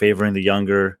are favoring the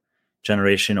younger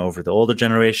generation over the older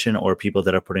generation, or people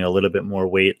that are putting a little bit more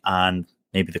weight on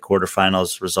maybe the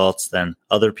quarterfinals results than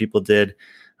other people did.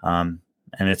 And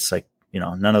it's like,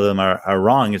 none of them are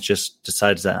wrong. It just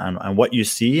decides that on what you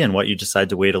see and what you decide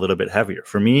to weight a little bit heavier.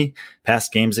 For me,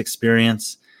 past games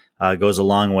experience goes a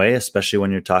long way, especially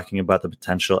when you're talking about the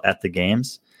potential at the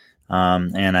games.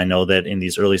 And I know that in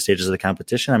these early stages of the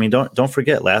competition, don't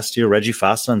forget last year, Reggie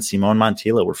Fossa and Simone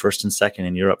Montilla were first and second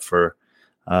in Europe for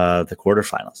the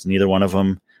quarterfinals. Neither one of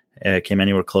them came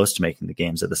anywhere close to making the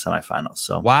games at the semifinals.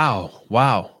 So wow.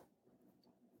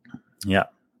 Yeah.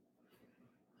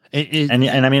 And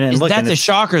I mean, look, that's a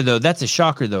shocker though. That's a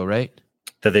shocker though, right?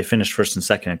 That they finished first and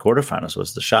second in quarterfinals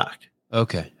was the shock.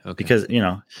 Okay. Because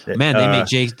they make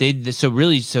Jake.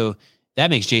 So that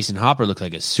makes Jason Hopper look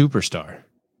like a superstar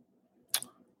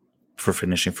for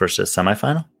finishing first at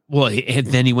semifinal. Well,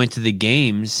 then he went to the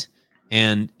games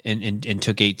and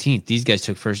took 18th. These guys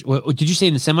took first. Well, did you say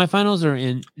in the semifinals or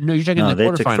in? No, you're talking in the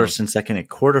quarterfinals. They took first and second at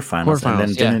quarterfinals,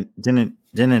 and then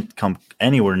didn't come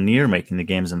anywhere near making the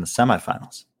games in the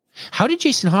semifinals. How did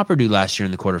Jason Hopper do last year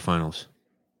in the quarterfinals?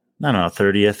 I don't know,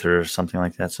 30th or something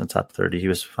like that. So top 30, he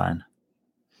was fine.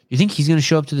 You think he's going to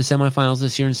show up to the semifinals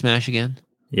this year and smash again?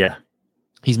 Yeah,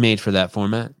 he's made for that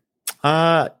format.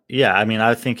 Yeah. I mean,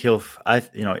 I think we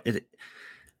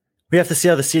have to see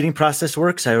how the seeding process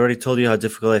works. I already told you how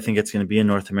difficult I think it's going to be in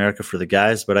North America for the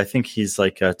guys, but I think he's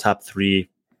like a top 3,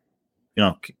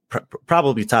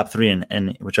 probably top 3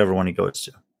 in whichever one he goes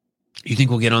to. You think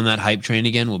we'll get on that hype train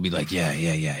again? We'll be like, yeah.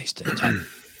 He's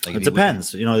like, it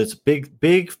depends. It's a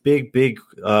big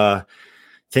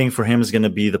thing for him is going to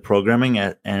be the programming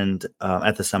at the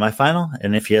semifinal.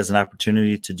 And if he has an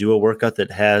opportunity to do a workout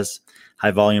that has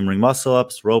high volume ring muscle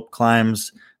ups, rope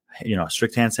climbs,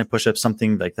 strict handstand push-ups,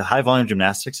 something like the high volume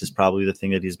gymnastics is probably the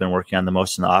thing that he's been working on the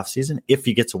most in the off season. If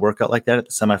he gets a workout like that at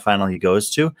the semifinal he goes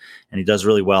to, and he does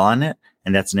really well on it,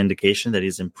 and that's an indication that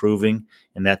he's improving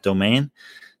in that domain,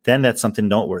 then that's something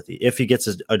noteworthy. If he gets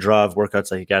a draw of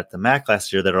workouts like he got at the MAC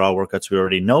last year that are all workouts we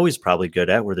already know he's probably good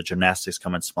at, where the gymnastics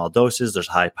come in small doses, there's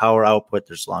high power output,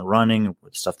 there's long running,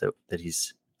 stuff that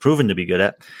he's proven to be good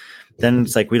at, then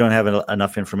it's like we don't have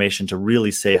enough information to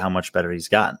really say how much better he's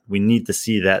gotten. We need to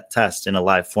see that test in a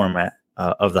live format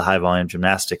of the high volume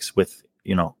gymnastics with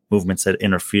movements that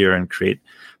interfere and create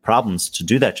problems to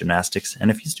do that gymnastics.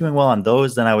 And if he's doing well on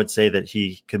those, then I would say that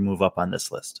he could move up on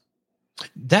this list.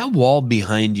 That wall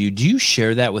behind you, do you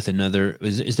share that with another?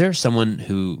 Is there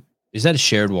someone is that a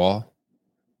shared wall?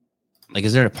 Like,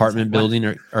 is there an apartment building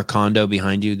or condo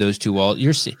behind you? Those two walls,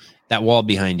 that wall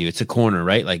behind you, it's a corner,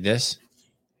 right? Like this?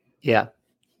 Yeah.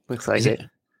 Looks like it. Is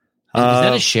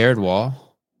that a shared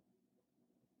wall?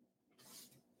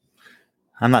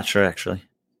 I'm not sure, actually.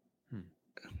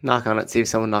 Knock on it. See if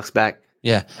someone knocks back.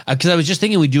 Yeah, because I was just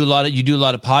thinking you do a lot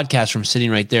of podcasts from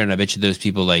sitting right there, and I bet you those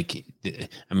people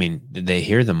they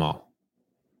hear them all.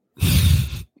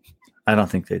 I don't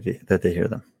think they hear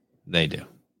them. They do.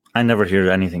 I never hear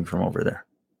anything from over there.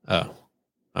 Oh,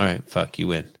 all right. Fuck, you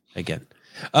win again.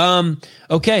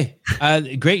 Okay.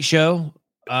 Great show.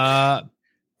 I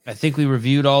think we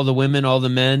reviewed all the women, all the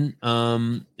men.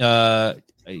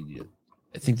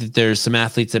 I think that there's some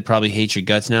athletes that probably hate your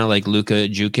guts now, like Luka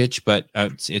Jukic, but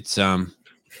it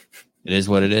is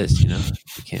what it is.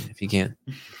 If you can't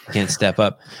step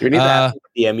up. You need to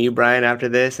DM you, Brian, after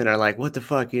this, and are like, "What the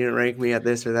fuck? You didn't rank me at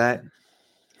this or that."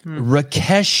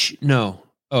 Rakesh, no.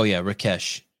 Oh yeah,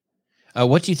 Rakesh.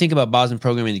 What do you think about Boston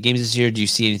programming the games this year? Do you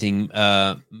see anything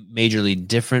majorly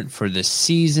different for this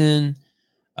season?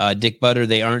 Dick Butter,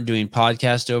 they aren't doing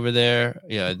podcast over there.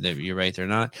 Yeah, you're right, they're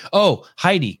not. Oh,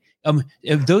 Heidi.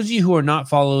 If those of you who are not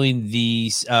following the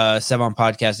Sevon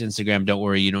podcast Instagram, don't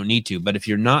worry, you don't need to. But if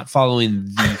you're not following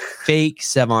the fake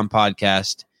Sevon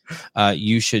podcast,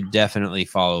 you should definitely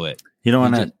follow it. You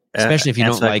don't want to, especially if you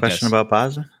don't like question us. About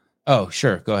Basra? Oh,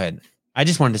 sure, go ahead. I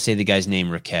just wanted to say the guy's name,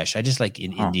 Rakesh. I just like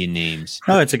Indian names.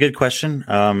 No, it's a good question.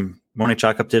 Morning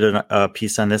Chalk Up did a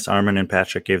piece on this. Armin and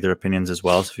Patrick gave their opinions as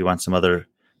well. So if you want some other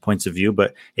points of view,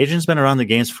 but Adrian's been around the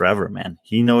games forever, man.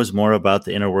 He knows more about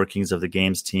the inner workings of the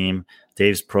games team,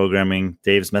 Dave's programming,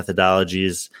 Dave's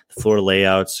methodologies, the floor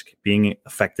layouts, being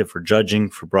effective for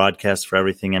judging, for broadcast, for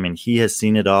everything. I mean, he has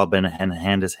seen it all, been and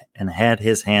had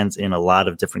his hands in a lot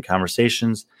of different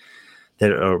conversations that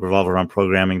revolve around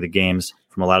programming the games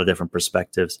from a lot of different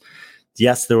perspectives.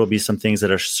 Yes, there will be some things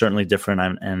that are certainly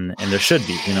different, and there should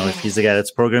be. If he's the guy that's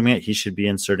programming it, he should be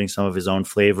inserting some of his own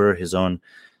flavor, his own.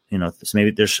 So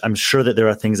maybe I'm sure that there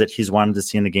are things that he's wanted to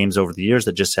see in the games over the years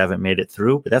that just haven't made it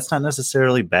through, but that's not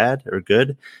necessarily bad or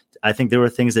good. I think there were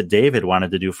things that Dave had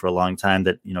wanted to do for a long time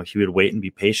that, he would wait and be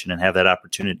patient and have that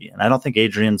opportunity. And I don't think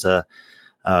Adrian's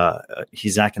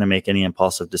he's not going to make any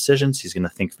impulsive decisions. He's going to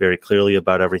think very clearly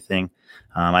about everything.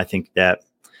 I think that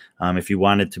if he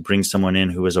wanted to bring someone in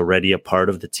who was already a part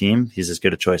of the team, he's as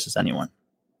good a choice as anyone.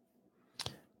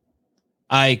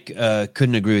 I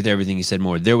couldn't agree with everything you said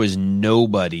more. There was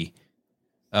nobody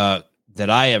that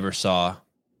I ever saw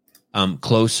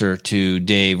closer to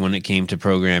Dave when it came to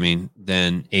programming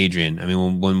than Adrian. I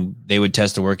mean, when they would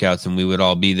test the workouts and we would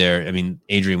all be there, I mean,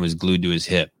 Adrian was glued to his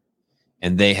hip.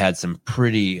 And they had some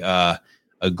pretty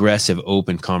aggressive,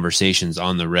 open conversations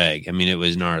on the reg. I mean, it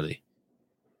was gnarly.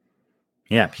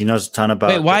 Yeah, he knows a ton about.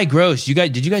 Wait, why gross?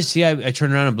 Did you guys see? I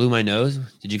turned around and blew my nose.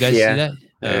 Did you guys see that?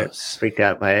 I freaked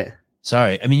out by it.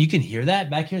 Sorry. I mean, you can hear that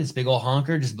back here. This big old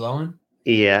honker just blowing.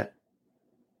 Yeah,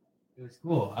 it was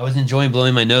cool. I was enjoying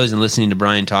blowing my nose and listening to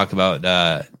Brian talk about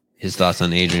his thoughts on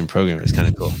the Adrian program. It was kind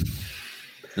of cool.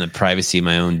 In the privacy of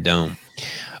my own dome.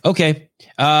 Okay.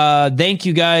 Thank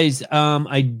you guys.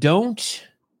 I don't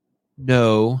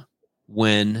know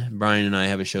when Brian and I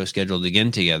have a show scheduled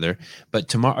again together, but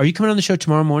tomorrow, are you coming on the show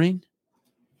tomorrow morning?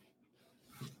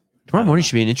 Tomorrow morning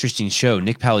should be an interesting show.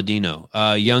 Nick Palladino,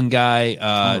 young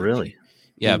guy. Really?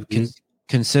 Yeah.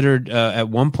 Considered at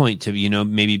one point to,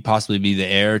 maybe possibly be the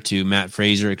heir to Matt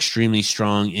Fraser, extremely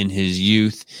strong in his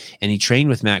youth. And he trained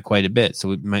with Matt quite a bit. So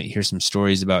we might hear some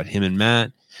stories about him and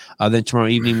Matt. Then tomorrow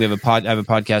evening, I have a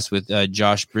podcast with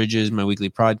Josh Bridges, my weekly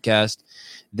podcast.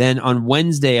 Then on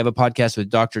Wednesday, I have a podcast with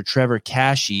Dr. Trevor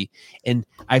Cashy, and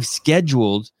I've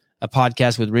scheduled a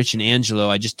podcast with Rich and Angelo.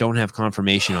 I just don't have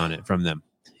confirmation on it from them.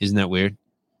 Isn't that weird?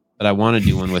 But I want to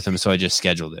do one with them, so I just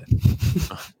scheduled it.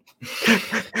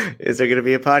 Is there going to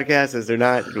be a podcast? Is there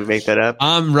not? Did we make that up?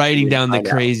 I'm writing down the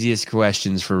craziest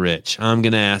questions for Rich. I'm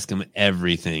going to ask him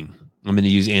everything. I'm going to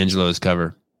use Angelo's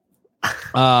cover.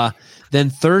 Then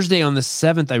Thursday on the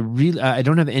 7th, I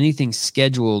don't have anything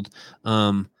scheduled,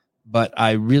 but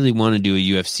I really want to do a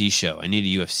UFC show. I need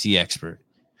a UFC expert.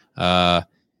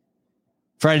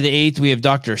 Friday the 8th, we have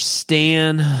Dr.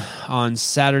 Stan. On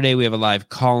Saturday, we have a live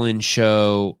call-in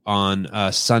show. On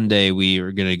Sunday, we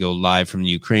are going to go live from the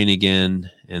Ukraine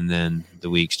again, and then the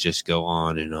weeks just go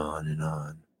on and on and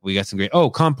on. We got some great... Oh,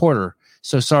 Con Porter.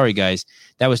 So sorry, guys.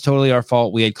 That was totally our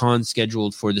fault. We had Con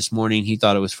scheduled for this morning. He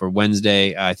thought it was for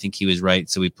Wednesday. I think he was right,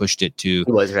 so we pushed it to...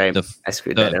 He was right. I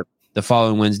screwed that up. The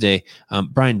following Wednesday.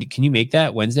 Brian, can you make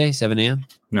that Wednesday, 7 a.m.?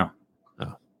 No.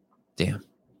 Oh, damn.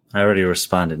 I already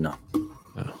responded no.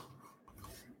 Oh.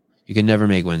 You can never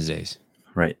make Wednesdays.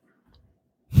 Right.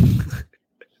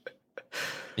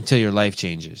 Until your life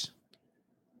changes.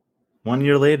 1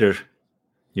 year later,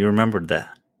 you remembered that.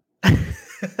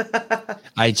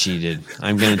 I cheated.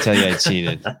 I'm going to tell you I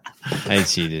cheated.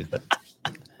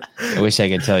 I wish I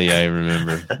could tell you I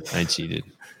remember. I cheated.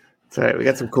 It's all right. We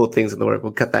got some cool things in the work.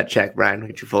 We'll cut that check, Brian. We'll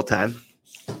get you full time.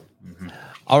 Mm-hmm.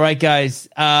 All right, guys.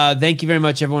 Thank you very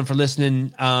much, everyone, for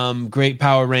listening. Great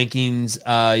power rankings.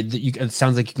 It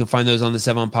sounds like you can find those on the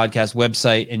Sevon Podcast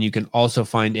website, and you can also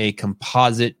find a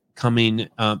composite coming,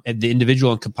 the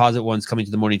individual and composite ones coming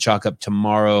to the Morning Chalk Up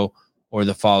tomorrow or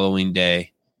the following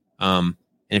day.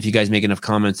 And if you guys make enough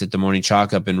comments at the Morning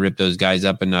Chalk Up and rip those guys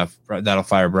up enough, that'll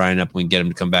fire Brian up and we can get him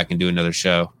to come back and do another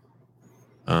show.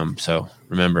 So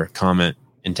remember, comment,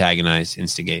 antagonize,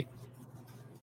 instigate.